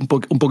profundices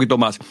un poquito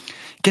más.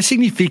 ¿Qué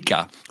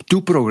significa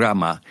tu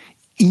programa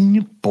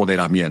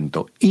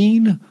Empoderamiento?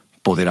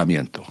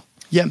 Empoderamiento.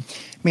 Ya,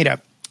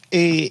 mira,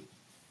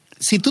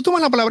 si tú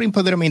tomas la palabra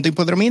empoderamiento,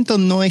 empoderamiento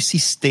no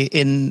existe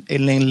en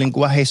el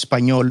lenguaje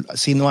español,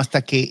 sino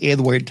hasta que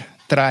Edward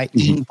trae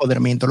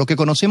empoderamiento. Lo que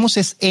conocemos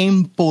es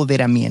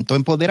empoderamiento.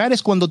 Empoderar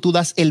es cuando tú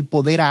das el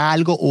poder a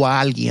algo o a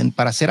alguien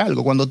para hacer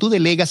algo. Cuando tú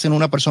delegas en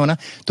una persona,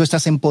 tú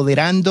estás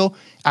empoderando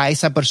a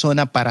esa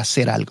persona para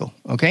hacer algo,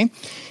 ¿ok?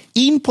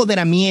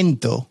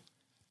 Empoderamiento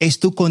es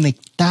tú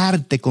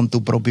conectarte con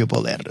tu propio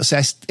poder. O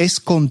sea, es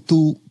con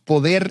tu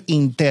poder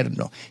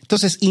interno.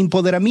 Entonces,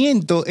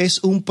 empoderamiento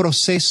es un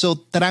proceso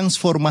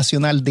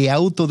transformacional de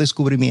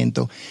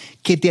autodescubrimiento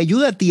que te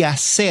ayuda a ti a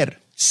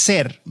ser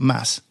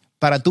más,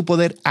 para tú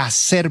poder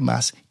hacer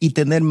más y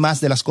tener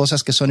más de las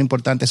cosas que son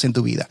importantes en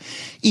tu vida.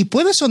 Y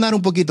puede sonar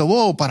un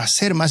poquito, para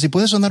hacer más, y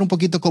puede sonar un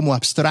poquito como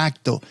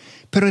abstracto,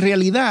 pero en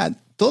realidad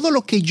todo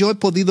lo que yo he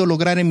podido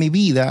lograr en mi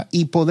vida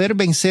y poder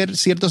vencer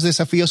ciertos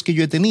desafíos que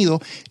yo he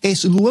tenido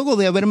es luego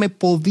de haberme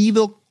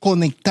podido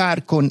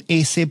conectar con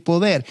ese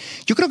poder.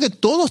 Yo creo que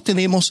todos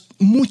tenemos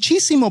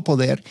muchísimo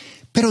poder,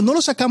 pero no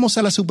lo sacamos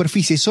a la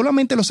superficie.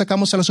 Solamente lo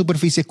sacamos a la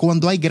superficie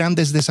cuando hay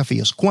grandes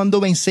desafíos. Cuando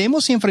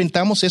vencemos y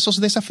enfrentamos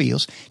esos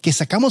desafíos, que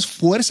sacamos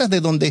fuerzas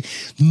de donde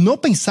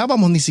no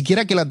pensábamos ni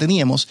siquiera que la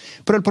teníamos.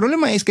 Pero el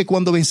problema es que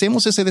cuando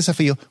vencemos ese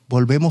desafío,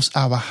 volvemos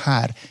a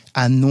bajar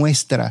a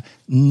nuestra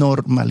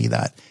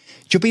normalidad.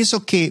 Yo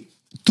pienso que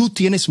tú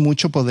tienes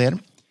mucho poder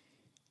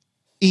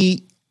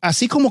y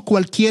así como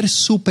cualquier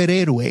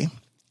superhéroe,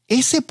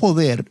 ese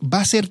poder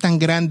va a ser tan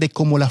grande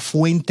como la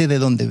fuente de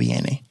donde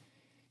viene.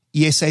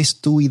 Y esa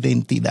es tu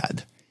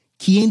identidad.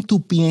 ¿Quién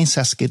tú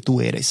piensas que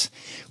tú eres?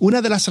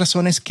 Una de las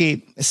razones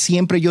que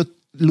siempre yo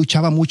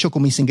luchaba mucho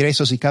con mis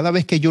ingresos y cada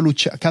vez que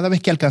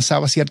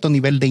alcanzaba cierto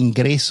nivel de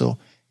ingreso,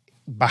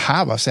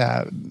 bajaba. O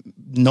sea,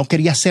 no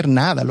quería hacer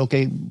nada. Lo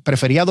que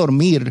prefería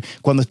dormir.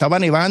 Cuando estaba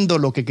nevando,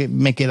 lo que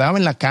me quedaba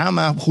en la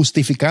cama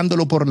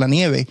justificándolo por la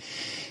nieve.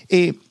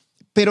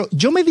 Pero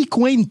yo me di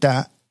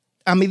cuenta,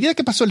 a medida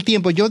que pasó el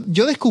tiempo, yo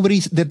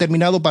descubrí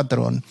determinado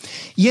patrón.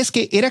 Y es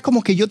que era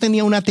como que yo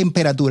tenía una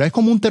temperatura. Es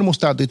como un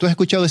termostato. Y tú has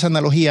escuchado esa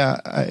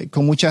analogía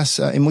en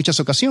muchas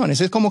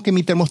ocasiones. Es como que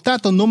mi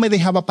termostato no me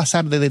dejaba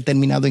pasar de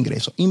determinado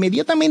ingreso.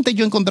 Inmediatamente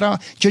yo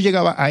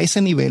llegaba a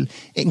ese nivel,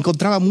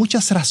 encontraba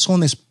muchas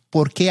razones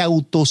por qué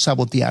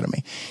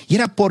autosabotearme. Y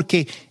era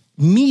porque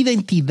mi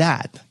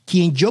identidad,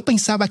 quien yo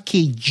pensaba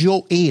que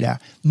yo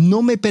era,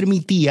 no me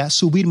permitía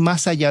subir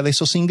más allá de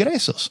esos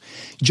ingresos.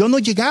 Yo no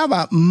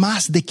llegaba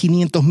más de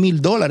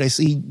 $500,000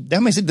 y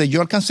déjame decirte,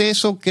 yo alcancé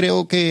eso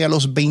creo que a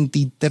los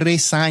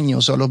 23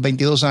 años o a los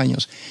 22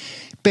 años.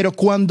 Pero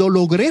cuando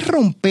logré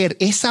romper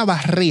esa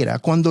barrera,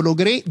 cuando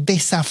logré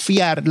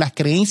desafiar las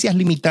creencias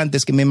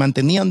limitantes que me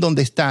mantenían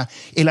donde está,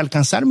 el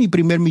alcanzar mi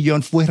primer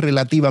millón fue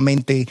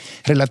relativamente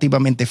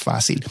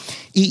fácil.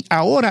 Y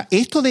ahora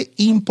esto de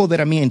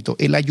empoderamiento,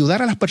 el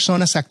ayudar a las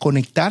personas a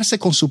conectarse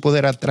con su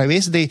poder a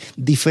través de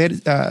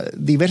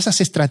diversas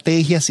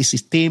estrategias y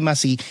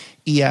sistemas y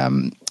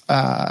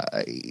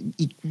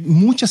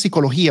mucha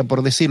psicología,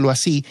 por decirlo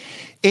así,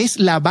 es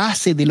la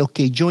base de lo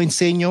que yo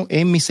enseño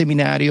en mis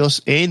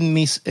seminarios, en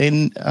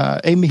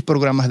mis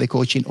programas de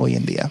coaching hoy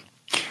en día.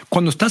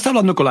 Cuando estás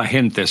hablando con la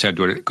gente,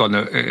 Sergio,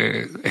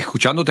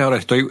 escuchándote ahora,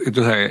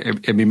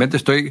 en mi mente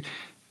estoy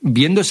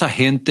viendo esa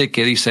gente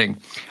que dicen,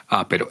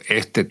 pero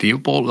este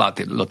tipo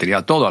lo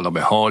tenía todo, a lo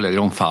mejor le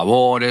dieron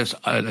favores,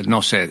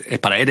 no sé,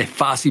 para él es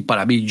fácil,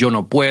 para mí yo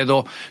no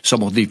puedo,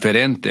 somos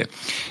diferentes.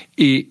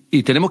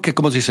 Y tenemos que,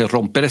 como se dice,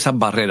 romper esas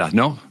barreras,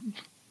 ¿no?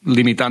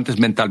 Limitantes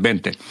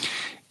mentalmente.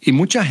 Y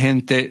mucha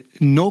gente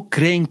no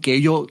creen que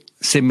ellos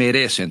se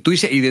merecen. Tú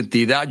dices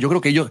identidad, yo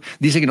creo que ellos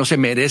dicen que no se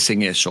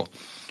merecen eso.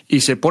 Y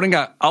se ponen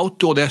a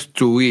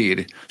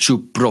autodestruir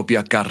su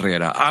propia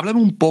carrera. Háblame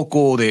un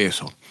poco de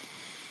eso.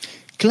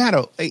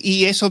 Claro,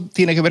 y eso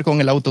tiene que ver con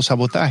el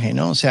autosabotaje,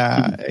 ¿no? O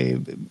sea,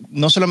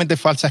 no solamente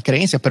falsas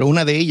creencias, pero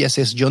una de ellas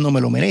es yo no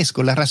me lo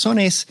merezco. La razón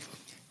es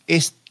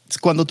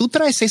cuando tú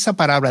traes esa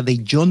palabra de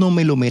yo no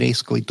me lo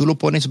merezco y tú lo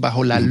pones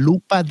bajo la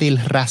lupa del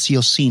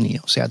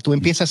raciocinio, o sea, tú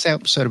empiezas a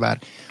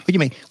observar,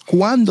 óyeme,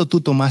 ¿cuándo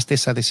tú tomaste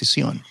esa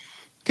decisión?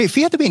 Okay,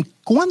 fíjate bien,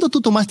 ¿cuándo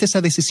tú tomaste esa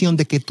decisión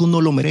de que tú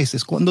no lo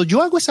mereces? Cuando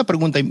yo hago esa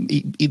pregunta,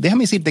 y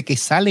déjame decirte que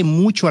sale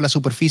mucho a la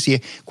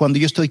superficie cuando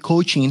yo estoy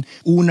coaching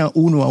uno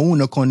a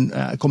uno con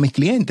mis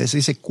clientes.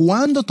 Dice,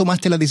 ¿cuándo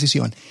tomaste la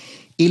decisión?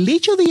 El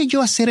hecho de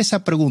yo hacer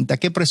esa pregunta,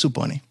 ¿qué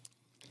presupone?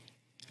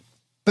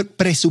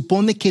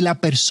 Presupone que la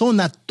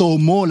persona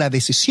tomó la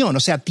decisión, o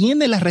sea,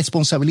 tiene la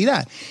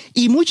responsabilidad.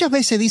 Y muchas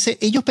veces dice,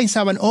 ellos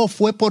pensaban,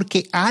 fue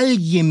porque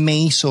alguien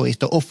me hizo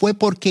esto, o fue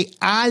porque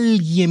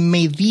alguien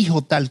me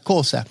dijo tal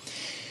cosa.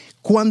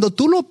 Cuando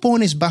tú lo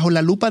pones bajo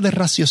la lupa de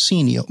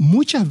raciocinio,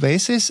 muchas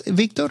veces,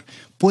 Víctor,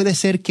 puede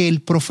ser que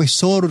el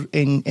profesor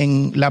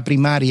en la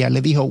primaria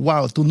le dijo,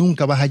 wow, tú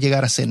nunca vas a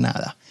llegar a hacer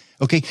nada.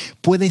 Okay.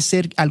 Pueden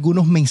ser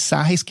algunos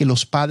mensajes que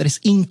los padres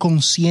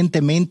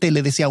inconscientemente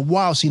le decían,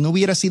 wow, si no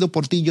hubiera sido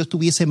por ti yo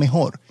estuviese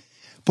mejor.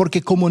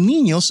 Porque como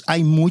niños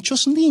hay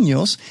muchos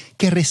niños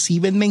que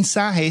reciben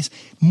mensajes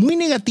muy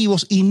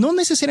negativos y no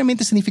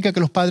necesariamente significa que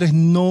los padres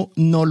no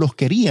los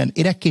querían,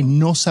 era que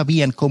no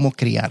sabían cómo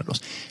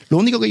criarlos. Lo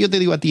único que yo te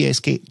digo a ti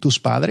es que tus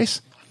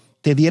padres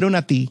te dieron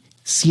a ti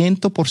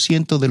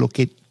 100%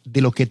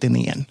 de lo que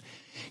tenían.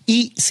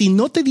 Y si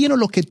no te dieron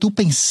lo que tú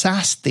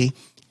pensaste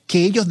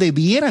que ellos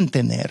debieran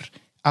tener,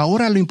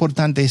 ahora lo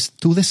importante es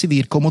tú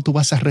decidir cómo tú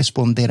vas a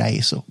responder a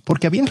eso.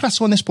 Porque habían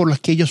razones por las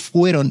que ellos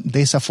fueron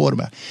de esa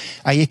forma.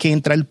 Ahí es que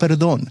entra el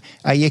perdón.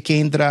 Ahí es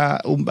que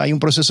hay un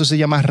proceso que se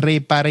llama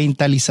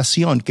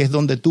reparentalización, que es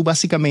donde tú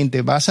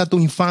básicamente vas a tu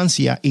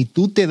infancia y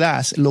tú te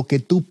das lo que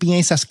tú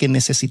piensas que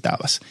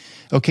necesitabas.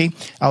 ¿Ok?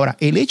 Ahora,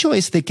 el hecho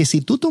es de que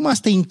si tú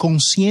tomaste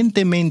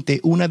inconscientemente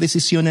una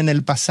decisión en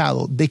el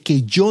pasado de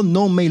que yo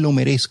no me lo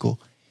merezco,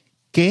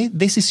 ¿qué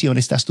decisión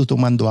estás tú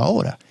tomando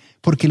ahora?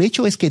 Porque el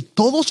hecho es que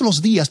todos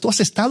los días tú has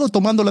estado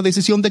tomando la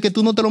decisión de que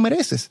tú no te lo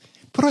mereces.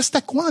 ¿Pero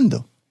hasta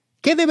cuándo?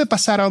 ¿Qué debe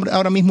pasar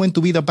ahora mismo en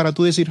tu vida para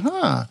tú decir,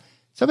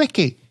 ¿sabes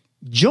qué?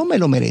 Yo me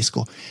lo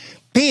merezco.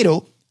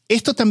 Pero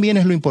esto también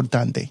es lo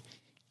importante.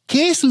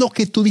 ¿Qué es lo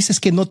que tú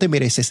dices que no te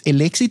mereces? ¿El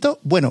éxito?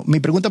 Bueno,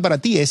 mi pregunta para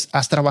ti es,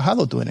 ¿has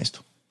trabajado tú en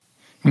esto?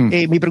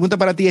 Mi pregunta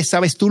para ti es,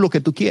 ¿sabes tú lo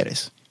que tú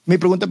quieres? Mi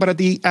pregunta para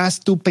ti, ¿has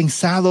tú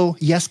pensado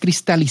y has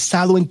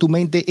cristalizado en tu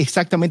mente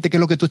exactamente qué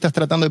es lo que tú estás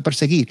tratando de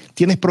perseguir?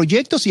 ¿Tienes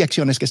proyectos y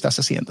acciones que estás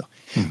haciendo?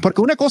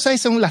 Porque una cosa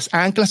son las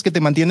anclas que te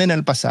mantienen en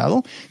el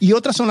pasado y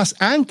otras son las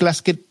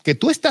anclas que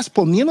tú estás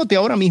poniéndote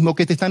ahora mismo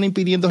que te están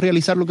impidiendo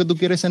realizar lo que tú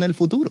quieres en el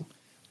futuro.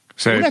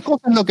 Sí. Una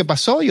cosa es lo que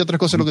pasó y otra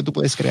cosa es lo que tú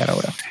puedes crear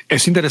ahora.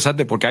 Es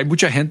interesante porque hay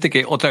mucha gente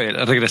que, otra vez,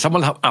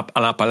 regresamos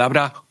a la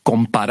palabra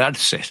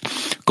compararse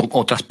con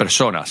otras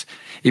personas.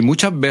 Y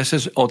muchas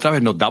veces, otra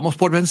vez, nos damos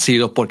por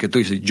vencidos porque tú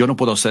dices, yo no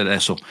puedo hacer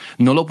eso,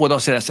 no lo puedo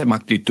hacer a esa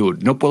magnitud,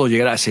 no puedo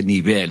llegar a ese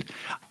nivel,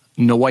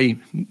 no voy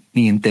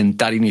ni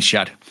intentar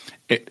iniciar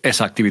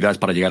esas actividades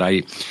para llegar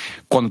ahí.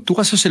 Cuando tú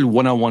haces el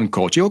one-on-one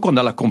coaching o cuando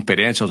das las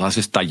conferencias o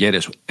haces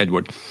talleres,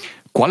 Edward,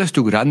 ¿cuál es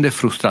tu grande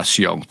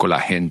frustración con la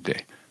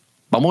gente?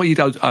 Vamos a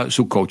ir a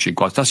su coaching.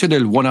 Cuando estás haciendo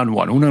el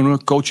one-on-one, un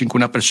coaching con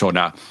una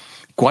persona,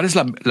 ¿cuál es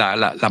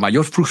la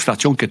mayor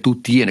frustración que tú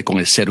tienes con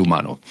el ser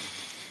humano?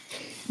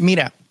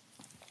 Mira,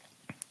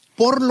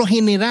 por lo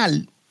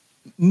general,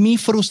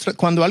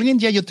 cuando alguien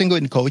ya yo tengo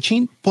en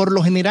coaching, por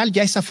lo general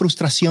ya esa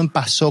frustración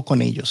pasó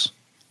con ellos.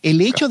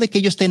 El hecho de que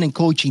ellos estén en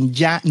coaching,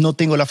 ya no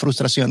tengo la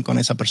frustración con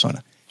esa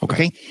persona.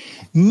 Okay.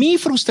 Mi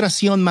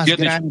frustración más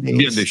grande es...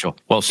 Bien dicho.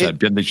 Well said,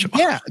 bien dicho.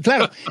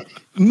 Claro.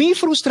 Mi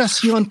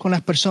frustración con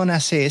las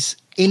personas es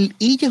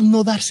ellos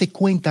no darse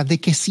cuenta de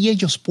que sí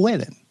ellos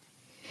pueden.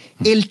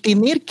 El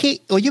tener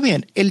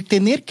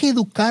que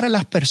educar a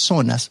las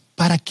personas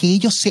para que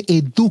ellos se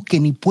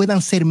eduquen y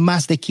puedan ser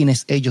más de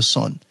quienes ellos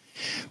son.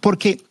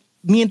 Porque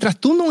mientras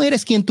tú no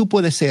eres quien tú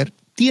puedes ser,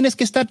 tienes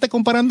que estarte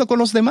comparando con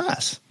los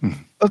demás.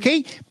 ¿Ok?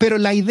 Pero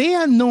la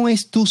idea no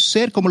es tú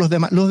ser como los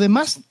demás.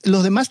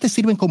 Los demás te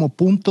sirven como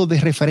punto de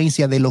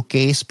referencia de lo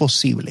que es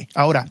posible.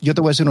 Ahora, yo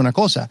te voy a decir una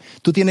cosa.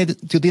 Tú tienes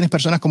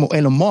personas como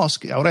Elon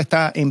Musk, que ahora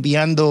está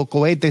enviando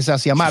cohetes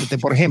hacia Marte,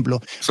 por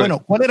ejemplo. Sí. Bueno,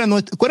 ¿cuál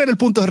era el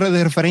punto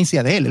de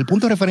referencia de él? El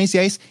punto de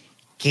referencia es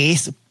que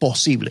es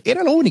posible.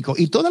 Era lo único.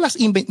 Y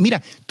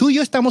mira, tú y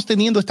yo estamos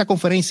teniendo esta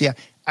conferencia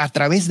a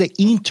través de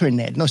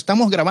internet. Nos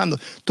estamos grabando.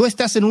 Tú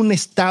estás en un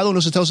estado en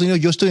los Estados Unidos,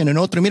 yo estoy en el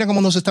otro. Y mira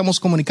cómo nos estamos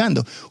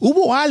comunicando.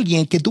 Hubo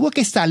alguien que tuvo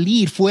que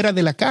salir fuera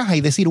de la caja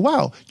y decir,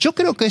 wow, yo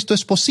creo que esto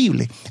es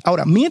posible.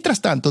 Ahora, mientras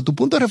tanto, tu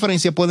punto de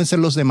referencia pueden ser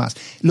los demás.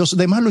 Los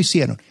demás lo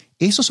hicieron.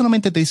 Eso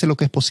solamente te dice lo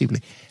que es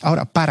posible.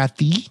 Ahora, para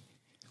ti,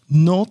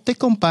 no te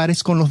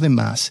compares con los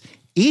demás.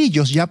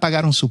 Ellos ya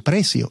pagaron su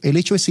precio. El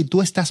hecho es si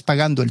tú estás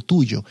pagando el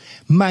tuyo.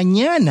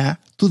 Mañana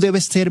tú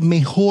debes ser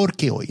mejor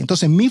que hoy.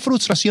 Entonces, mi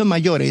frustración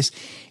mayor es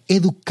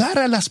educar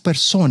a las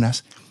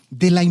personas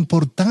de la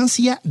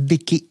importancia de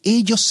que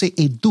ellos se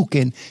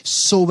eduquen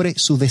sobre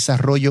su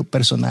desarrollo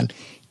personal.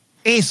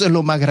 Eso es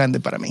lo más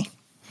grande para mí.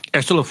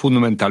 Esto es lo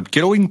fundamental.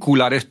 Quiero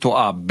vincular esto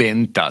a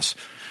ventas.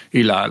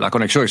 Y la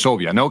conexión es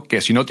obvia, ¿no?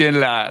 Que si no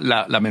tienes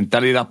la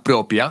mentalidad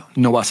propia,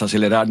 no vas a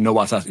acelerar, no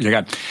vas a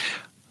llegar.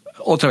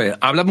 Otra vez,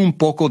 háblame un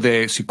poco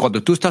de si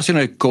cuando tú estás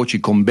haciendo el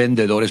coaching con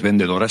vendedoras,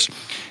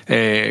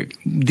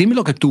 dime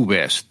lo que tú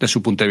ves de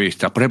su punto de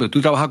vista. Por ejemplo,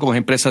 tú trabajas con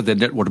empresas de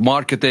network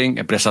marketing,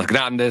 empresas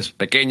grandes,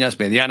 pequeñas,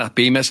 medianas,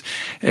 pymes.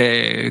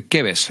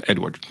 ¿Qué ves,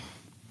 Edward?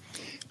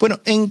 Bueno,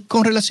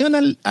 con relación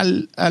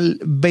al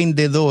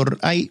vendedor,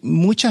 hay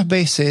muchas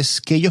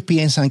veces que ellos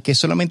piensan que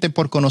solamente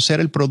por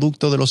conocer el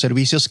producto de los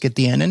servicios que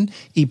tienen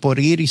y por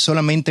ir y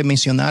solamente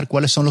mencionar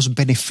cuáles son los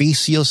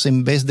beneficios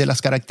en vez de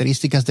las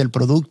características del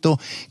producto,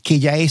 que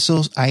ya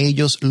a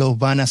ellos los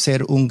van a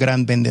hacer un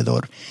gran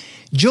vendedor.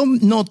 Yo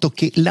noto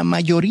que la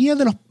mayoría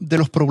de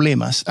los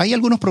problemas, hay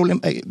algunos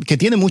problemas que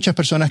tienen muchas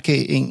personas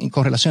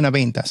con relación a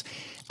ventas.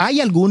 Hay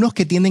algunos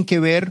que tienen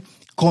que ver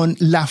con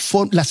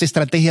las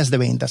estrategias de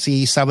ventas.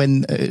 Si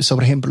saben,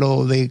 sobre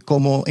ejemplo, de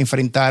cómo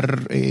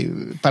enfrentar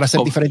para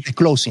hacer diferentes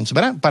closings,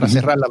 ¿verdad? Para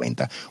cerrar la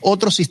venta.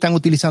 Otros si están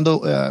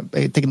utilizando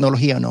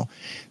tecnología o no.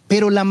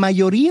 Pero la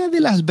mayoría de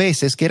las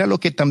veces, que era lo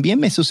que también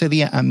me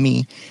sucedía a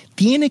mí,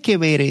 tiene que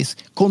ver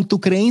con tu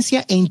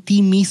creencia en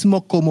ti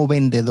mismo como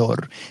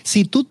vendedor.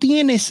 Si tú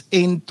tienes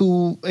en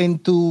tu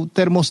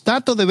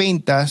termostato de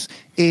ventas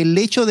el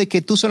hecho de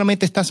que tú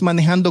solamente estás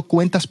manejando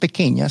cuentas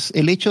pequeñas,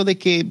 el hecho de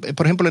que,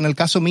 por ejemplo, en el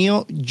caso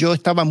mío, yo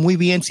estaba muy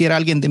bien si era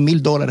alguien de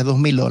 $1,000,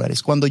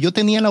 $2,000. Cuando yo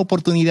tenía la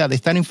oportunidad de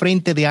estar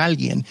enfrente de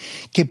alguien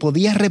que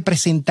podía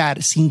representar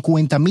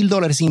 $50,000,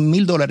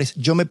 $100,000,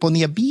 yo me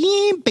ponía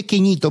bien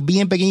pequeñito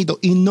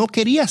y no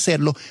quería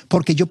hacerlo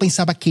porque yo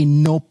pensaba que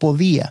no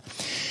podía.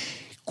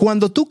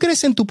 Cuando tú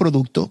crees en tu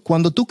producto,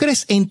 cuando tú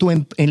crees en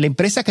la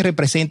empresa que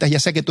representas, ya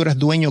sea que tú eres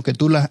dueño o que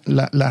tú la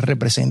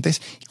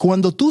representes,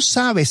 cuando tú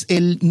sabes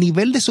el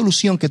nivel de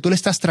solución que tú le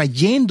estás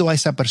trayendo a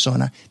esa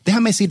persona,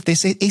 déjame decirte,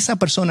 esa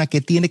persona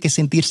que tiene que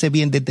sentirse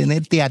bien de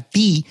tenerte a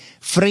ti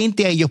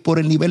frente a ellos por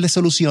el nivel de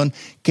solución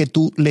que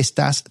tú le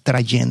estás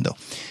trayendo.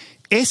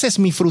 Esa es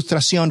mi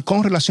frustración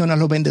con relación a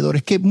los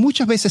vendedores, que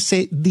muchas veces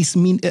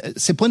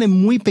se ponen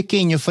muy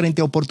pequeños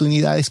frente a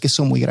oportunidades que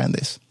son muy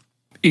grandes.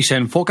 Y se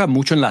enfoca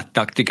mucho en las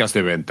tácticas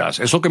de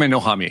ventas. Eso que me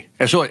enoja a mí.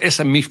 Esa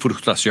es mi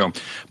frustración.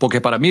 Porque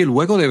para mí el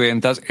juego de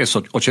ventas es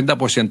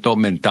 80%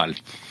 mental.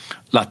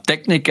 Las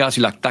técnicas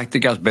y las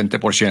tácticas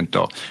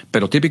 20%.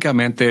 Pero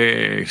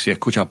típicamente si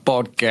escuchas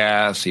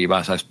podcasts, si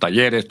vas a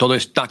talleres, todo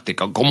es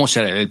táctica. ¿Cómo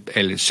será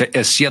el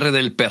cierre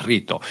del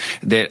perrito,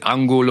 del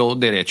ángulo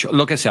derecho?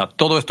 Lo que sea.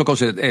 Todo esto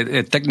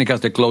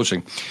técnicas de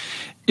closing.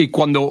 Y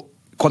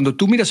cuando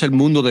tú miras el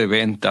mundo de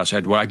ventas,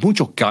 Edward, hay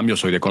muchos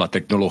cambios hoy con la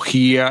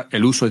tecnología,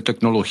 el uso de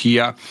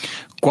tecnología.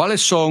 ¿Cuál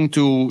es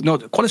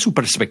su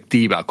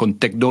perspectiva? Con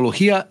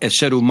tecnología, el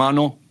ser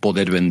humano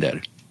poder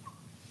vender.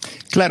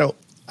 Claro.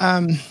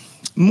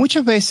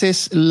 Muchas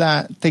veces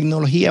la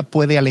tecnología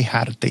puede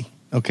alejarte,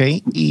 ¿ok?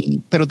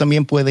 Pero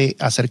también puede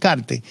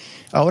acercarte.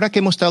 Ahora que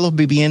hemos estado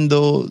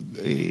viviendo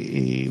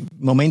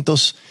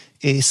momentos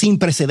sin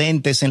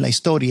precedentes en la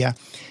historia,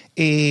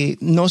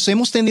 nos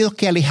hemos tenido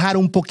que alejar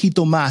un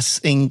poquito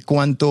más en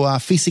cuanto a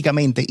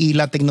físicamente, y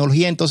la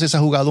tecnología entonces ha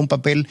jugado un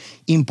papel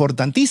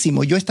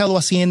importantísimo. Yo he estado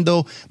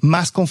haciendo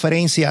más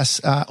conferencias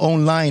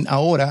online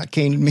ahora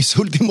que en mis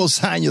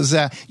últimos años. O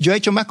sea, yo he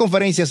hecho más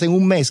conferencias en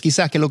un mes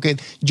quizás que lo que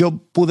yo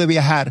pude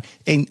viajar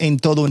en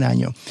todo un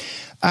año.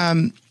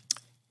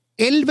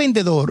 El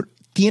vendedor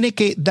tiene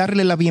que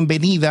darle la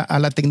bienvenida a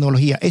la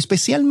tecnología.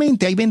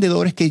 Especialmente hay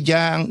vendedores que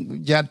ya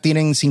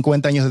tienen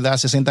 50 años de edad,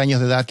 60 años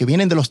de edad, que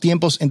vienen de los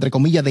tiempos, entre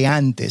comillas, de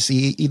antes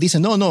y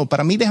dicen, no,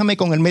 para mí déjame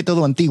con el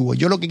método antiguo.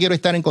 Yo lo que quiero es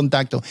estar en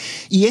contacto.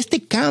 Y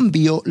este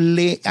cambio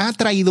le ha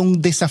traído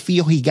un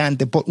desafío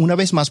gigante, una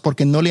vez más,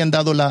 porque no le han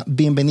dado la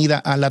bienvenida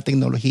a la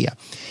tecnología.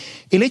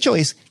 El hecho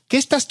es, ¿qué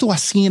estás tú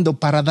haciendo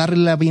para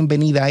darle la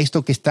bienvenida a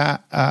esto que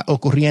está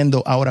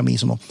ocurriendo ahora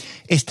mismo?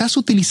 Estás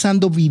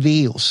utilizando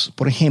videos,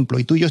 por ejemplo,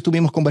 y tú y yo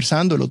estuvimos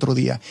conversando el otro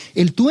día.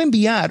 El tú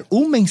enviar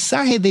un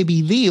mensaje de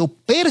video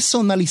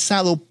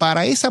personalizado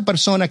para esa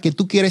persona que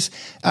tú quieres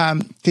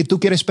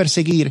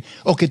perseguir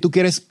o que tú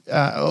quieres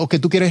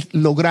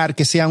lograr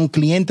que sea un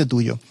cliente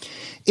tuyo.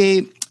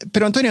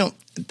 Pero Antonio,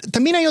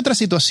 también hay otra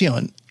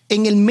situación.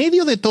 En el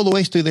medio de todo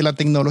esto y de la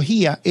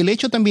tecnología, el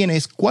hecho también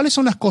es cuáles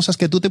son las cosas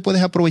que tú te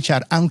puedes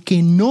aprovechar,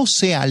 aunque no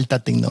sea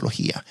alta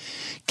tecnología.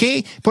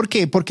 ¿Por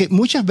qué? Porque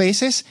muchas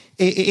veces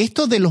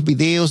esto de los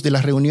videos, de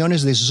las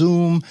reuniones de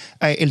Zoom,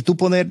 el tú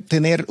poder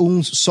tener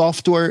un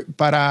software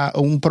para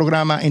un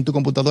programa en tu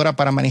computadora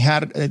para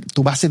manejar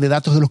tu base de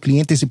datos de los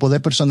clientes y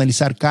poder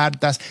personalizar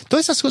cartas,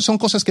 todas esas son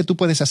cosas que tú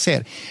puedes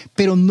hacer.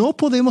 Pero no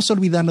podemos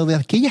olvidarnos de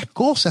aquellas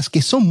cosas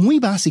que son muy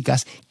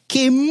básicas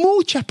que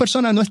muchas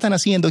personas no están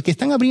haciendo y que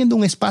están abriendo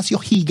un espacio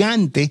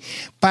gigante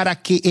para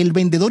que el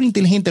vendedor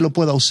inteligente lo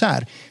pueda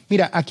usar.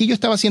 Mira, aquí yo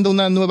estaba haciendo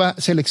una nueva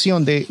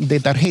selección de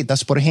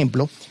tarjetas, por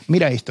ejemplo.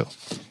 Mira esto.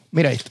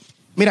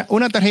 Mira,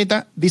 una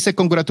tarjeta dice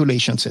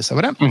congratulations, esa,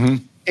 ¿verdad?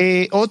 Uh-huh.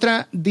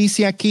 Otra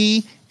dice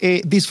aquí,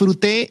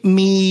 disfruté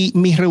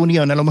mi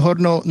reunión. A lo mejor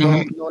no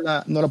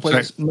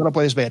la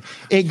puedes ver.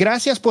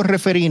 Gracias por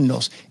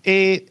referirnos.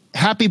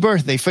 Happy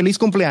birthday, feliz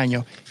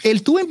cumpleaños.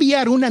 El tú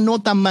enviar una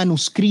nota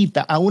manuscrita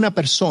a una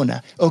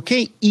persona, ¿ok?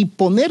 Y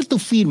poner tu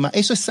firma,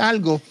 eso es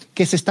algo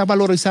que se está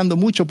valorizando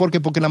mucho.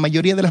 Porque la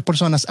mayoría de las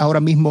personas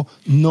ahora mismo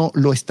no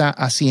lo está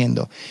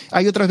haciendo.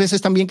 Hay otras veces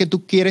también que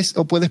tú quieres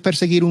o puedes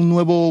perseguir un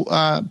nuevo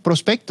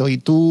prospecto y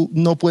tú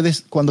no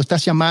puedes, cuando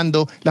estás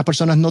llamando, las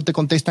personas no te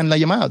contestan la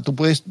llamada. Tú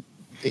puedes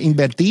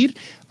invertir,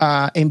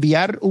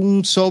 enviar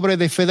un sobre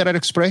de Federal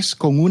Express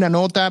con una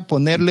nota,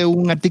 ponerle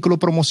un artículo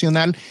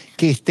promocional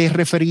que esté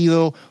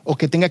referido o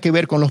que tenga que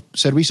ver con los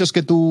servicios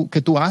que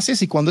tú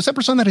haces, y cuando esa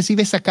persona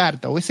recibe esa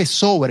carta o ese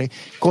sobre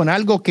con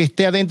algo que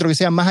esté adentro que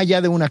sea más allá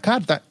de una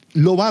carta,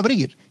 lo va a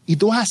abrir y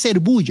tú vas a hacer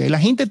bulla y la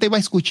gente te va a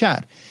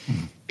escuchar.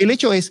 El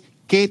hecho es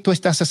que tú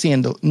estás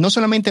haciendo, no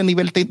solamente a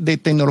nivel de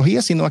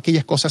tecnología, sino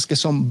aquellas cosas que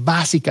son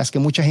básicas que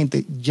mucha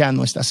gente ya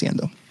no está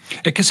haciendo.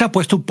 Es que se ha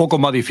puesto un poco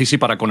más difícil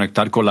para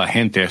conectar con la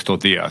gente estos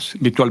días.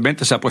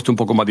 Virtualmente se ha puesto un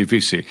poco más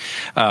difícil.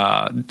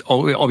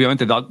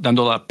 Obviamente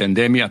dando la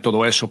pandemia,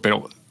 todo eso,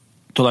 pero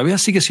todavía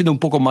sigue siendo un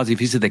poco más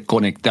difícil de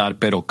conectar.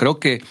 Pero creo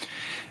que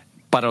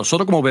para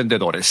nosotros como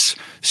vendedores,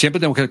 siempre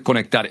tenemos que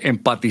conectar,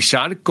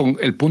 empatizar con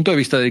el punto de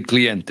vista del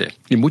cliente.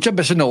 Y muchas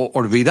veces nos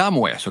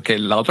olvidamos eso, que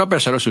la otra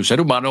persona es un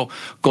ser humano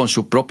con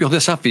sus propios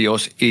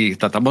desafíos y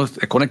tratamos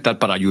de conectar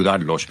para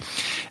ayudarlos.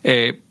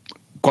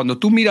 Cuando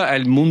tú miras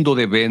el mundo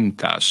de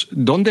ventas,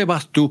 ¿dónde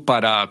vas tú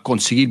para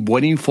conseguir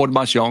buena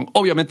información?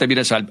 Obviamente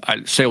vienes al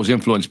Sales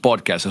Influence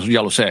Podcast, eso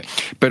ya lo sé.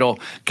 Pero,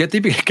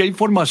 ¿qué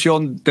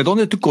información, de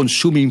dónde tú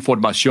consumes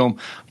información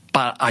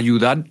para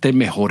ayudarte a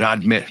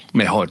mejorar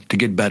mejor, to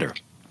get better?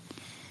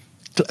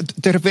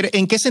 ¿Te refieres,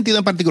 en qué sentido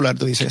en particular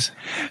tú dices?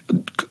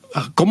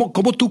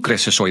 ¿Cómo tú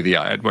creces hoy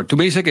día, Edward? Tú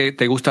me dices que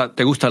te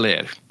gusta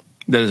leer.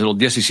 Desde los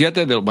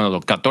 17,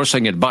 los 14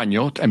 en el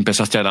baño,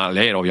 empezaste a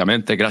leer,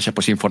 obviamente, gracias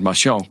por esa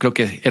información. Creo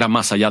que era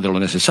más allá de lo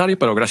necesario,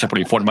 pero gracias por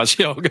la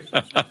información.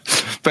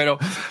 pero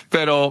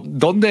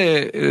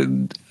 ¿dónde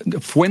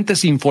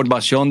fuentes de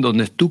información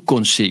donde tú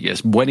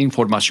consigues buena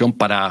información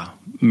para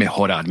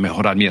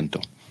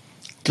mejoramiento?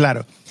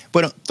 Claro.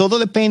 Bueno, todo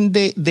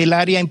depende del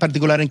área en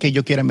particular en que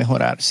yo quiera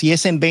mejorar. Si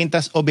es en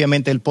ventas,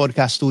 obviamente el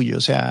podcast tuyo.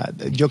 O sea,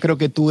 yo creo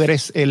que tú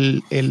eres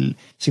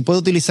si puedo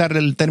utilizar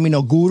el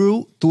término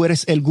guru, tú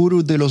eres el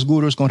guru de los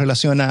gurús con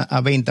relación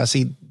a ventas.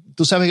 Y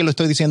tú sabes que lo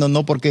estoy diciendo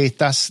no porque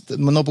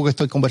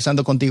estoy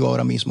conversando contigo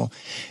ahora mismo.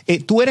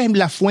 Tú eres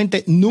la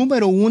fuente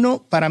número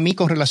 1 para mí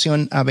con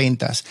relación a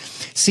ventas.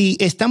 Si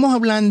estamos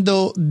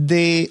hablando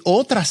de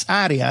otras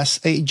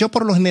áreas, yo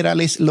por lo general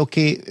es lo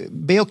que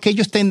veo que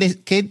ellos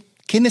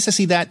 ¿qué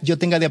necesidad yo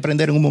tenga de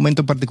aprender en un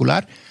momento en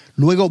particular?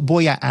 Luego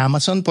voy a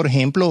Amazon, por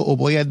ejemplo, o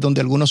voy a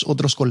donde algunos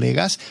otros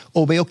colegas,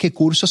 o veo qué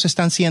cursos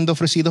están siendo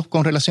ofrecidos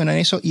con relación a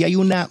eso, y hay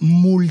una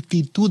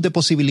multitud de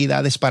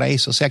posibilidades para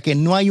eso. O sea que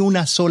no hay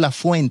una sola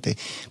fuente.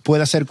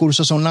 Puede ser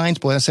cursos online,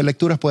 puede ser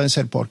lecturas, pueden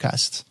ser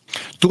podcasts.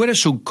 Tú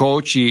eres un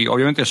coach y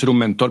obviamente ser un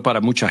mentor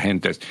para mucha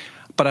gente.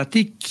 Para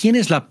ti, ¿quién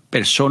es la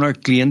persona, el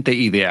cliente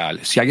ideal?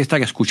 Si alguien está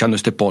escuchando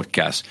este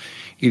podcast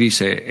y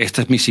dice,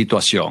 esta es mi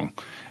situación,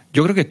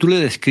 yo creo que tú le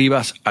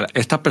describas a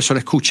esta persona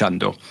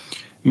escuchando,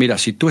 mira,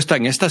 si tú estás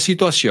en esta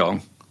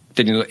situación,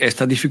 teniendo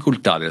estas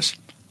dificultades,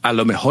 a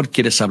lo mejor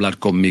quieres hablar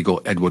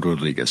conmigo, Edward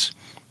Rodríguez.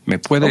 ¿Me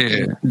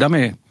puede,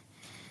 dame?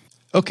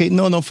 Ok,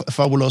 no,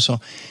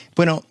 fabuloso.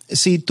 Bueno,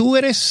 si tú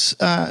eres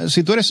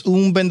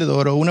un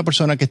vendedor o una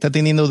persona que está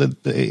teniendo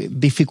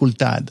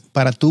dificultad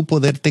para tú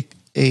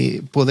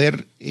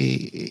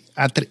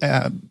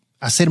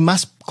hacer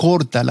más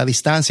corta la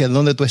distancia de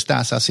donde tú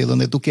estás hacia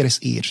donde tú quieres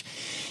ir,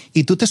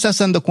 y tú te estás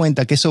dando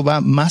cuenta que eso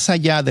va más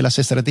allá de las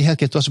estrategias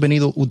que tú has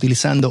venido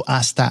utilizando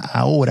hasta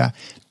ahora,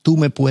 tú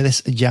me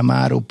puedes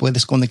llamar o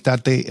puedes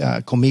conectarte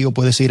conmigo,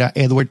 puedes ir a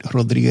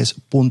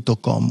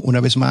edwardrodriguez.com. Una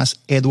vez más,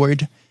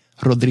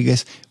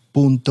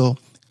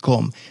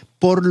 edwardrodriguez.com.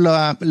 Por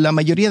la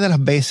mayoría de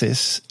las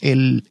veces,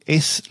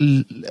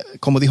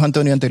 como dijo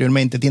Antonio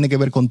anteriormente, tiene que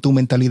ver con tu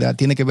mentalidad,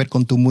 tiene que ver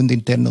con tu mundo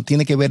interno,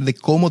 tiene que ver de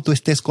cómo tú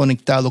estés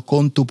conectado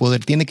con tu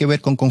poder, tiene que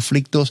ver con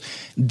conflictos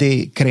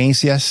de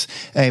creencias,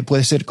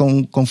 puede ser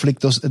con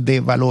conflictos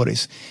de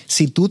valores.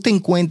 Si tú te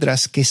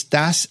encuentras que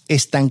estás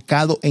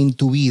estancado en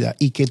tu vida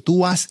y que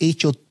tú has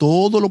hecho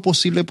todo lo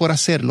posible por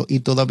hacerlo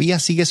y todavía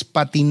sigues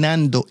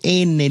patinando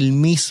en el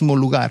mismo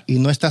lugar y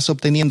no estás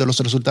obteniendo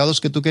los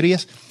resultados que tú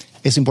querías,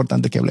 es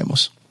importante que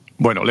hablemos.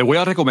 Bueno, le voy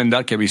a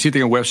recomendar que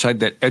visiten el website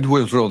de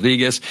Edward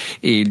Rodríguez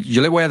y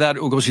yo le voy a dar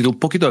un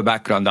poquito de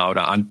background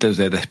ahora antes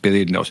de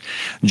despedirnos.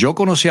 Yo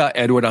conocí a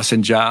Edward hace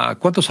ya,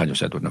 ¿cuántos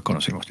años, Edward, nos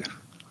conocimos ya?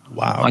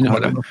 Wow,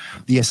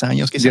 10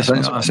 años quizás. 10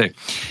 años, sí.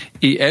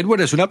 Y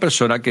Edward es una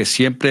persona que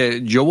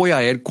siempre, yo voy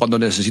a él cuando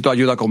necesito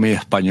ayuda con mi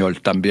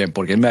español también,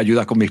 porque él me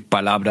ayuda con mis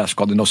palabras,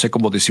 cuando no sé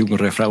cómo decir un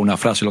refrán, una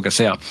frase, lo que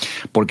sea.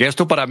 Porque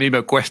esto para mí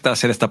me cuesta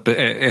hacer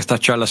estas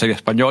charlas en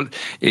español.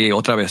 Y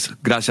otra vez,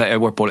 gracias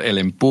Edward por el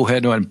empuje,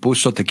 no el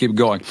impulso to keep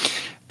going.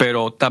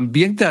 Pero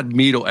también te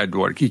admiro,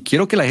 Edward, y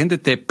quiero que la gente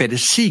te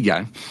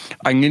persiga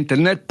en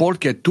Internet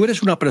porque tú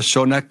eres una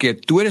persona que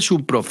tú eres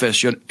el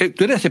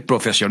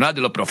profesional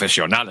de los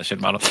profesionales,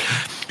 hermano.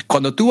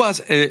 Cuando tú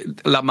vas,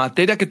 la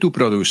materia que tú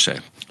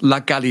produces,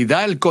 la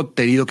calidad del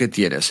contenido que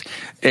tienes,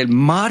 el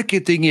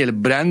marketing y el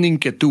branding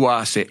que tú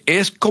haces,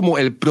 es como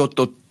el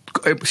prototipo.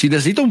 Si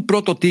necesita un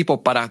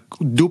prototipo para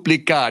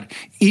duplicar,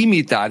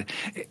 imitar,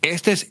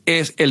 este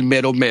es el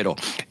mero.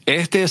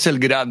 Este es el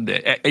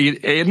grande.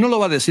 Él no lo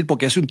va a decir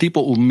porque es un tipo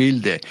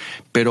humilde,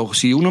 pero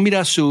si uno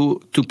mira tu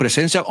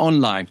presencia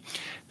online,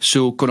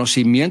 su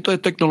conocimiento de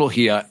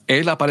tecnología,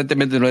 él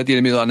aparentemente no le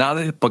tiene miedo a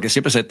nada porque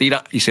siempre se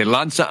tira y se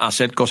lanza a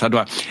hacer cosas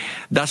nuevas.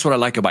 That's what I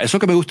like about it. Eso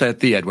que me gusta de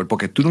ti, Edward,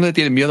 porque tú no le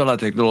tienes miedo a la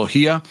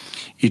tecnología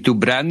y tu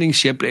branding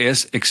siempre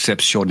es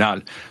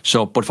excepcional.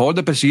 So, por favor,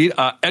 de perseguir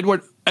a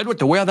Edward. Edward,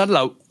 te voy a dar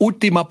la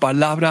última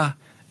palabra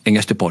en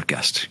este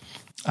podcast.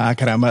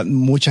 Caramba,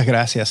 muchas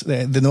gracias.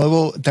 De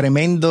nuevo,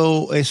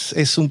 tremendo,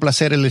 es un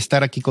placer el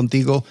estar aquí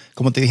contigo,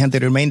 como te dije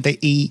anteriormente.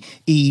 Y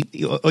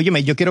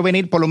óyeme, yo quiero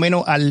venir por lo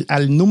menos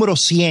al número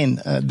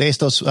 100 de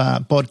estos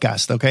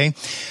podcasts, ¿ok?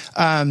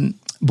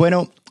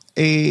 Bueno,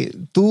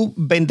 tú,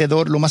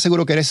 vendedor, lo más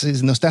seguro que eres, si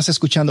nos estás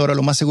escuchando ahora,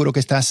 lo más seguro que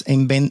estás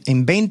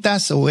en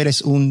ventas o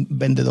eres un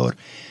vendedor.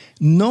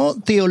 no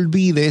te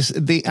olvides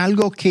de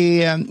algo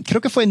que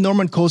creo que fue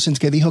Norman Cousins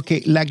que dijo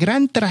que la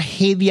gran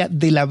tragedia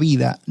de la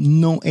vida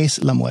no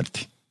es la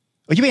muerte.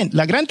 Oye bien,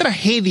 la gran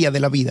tragedia de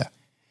la vida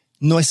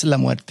no es la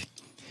muerte,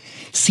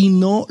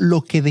 sino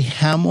lo que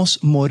dejamos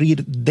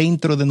morir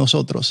dentro de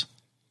nosotros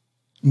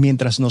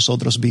mientras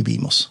nosotros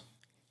vivimos.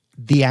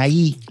 De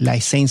ahí la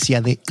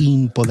esencia de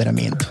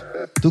empoderamiento.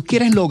 ¿Tú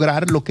quieres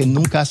lograr lo que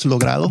nunca has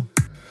logrado?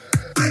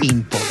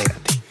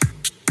 Empodérate.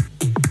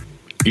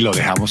 Y lo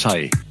dejamos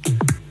ahí.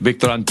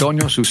 Víctor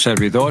Antonio, su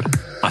servidor.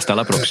 Hasta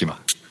la próxima.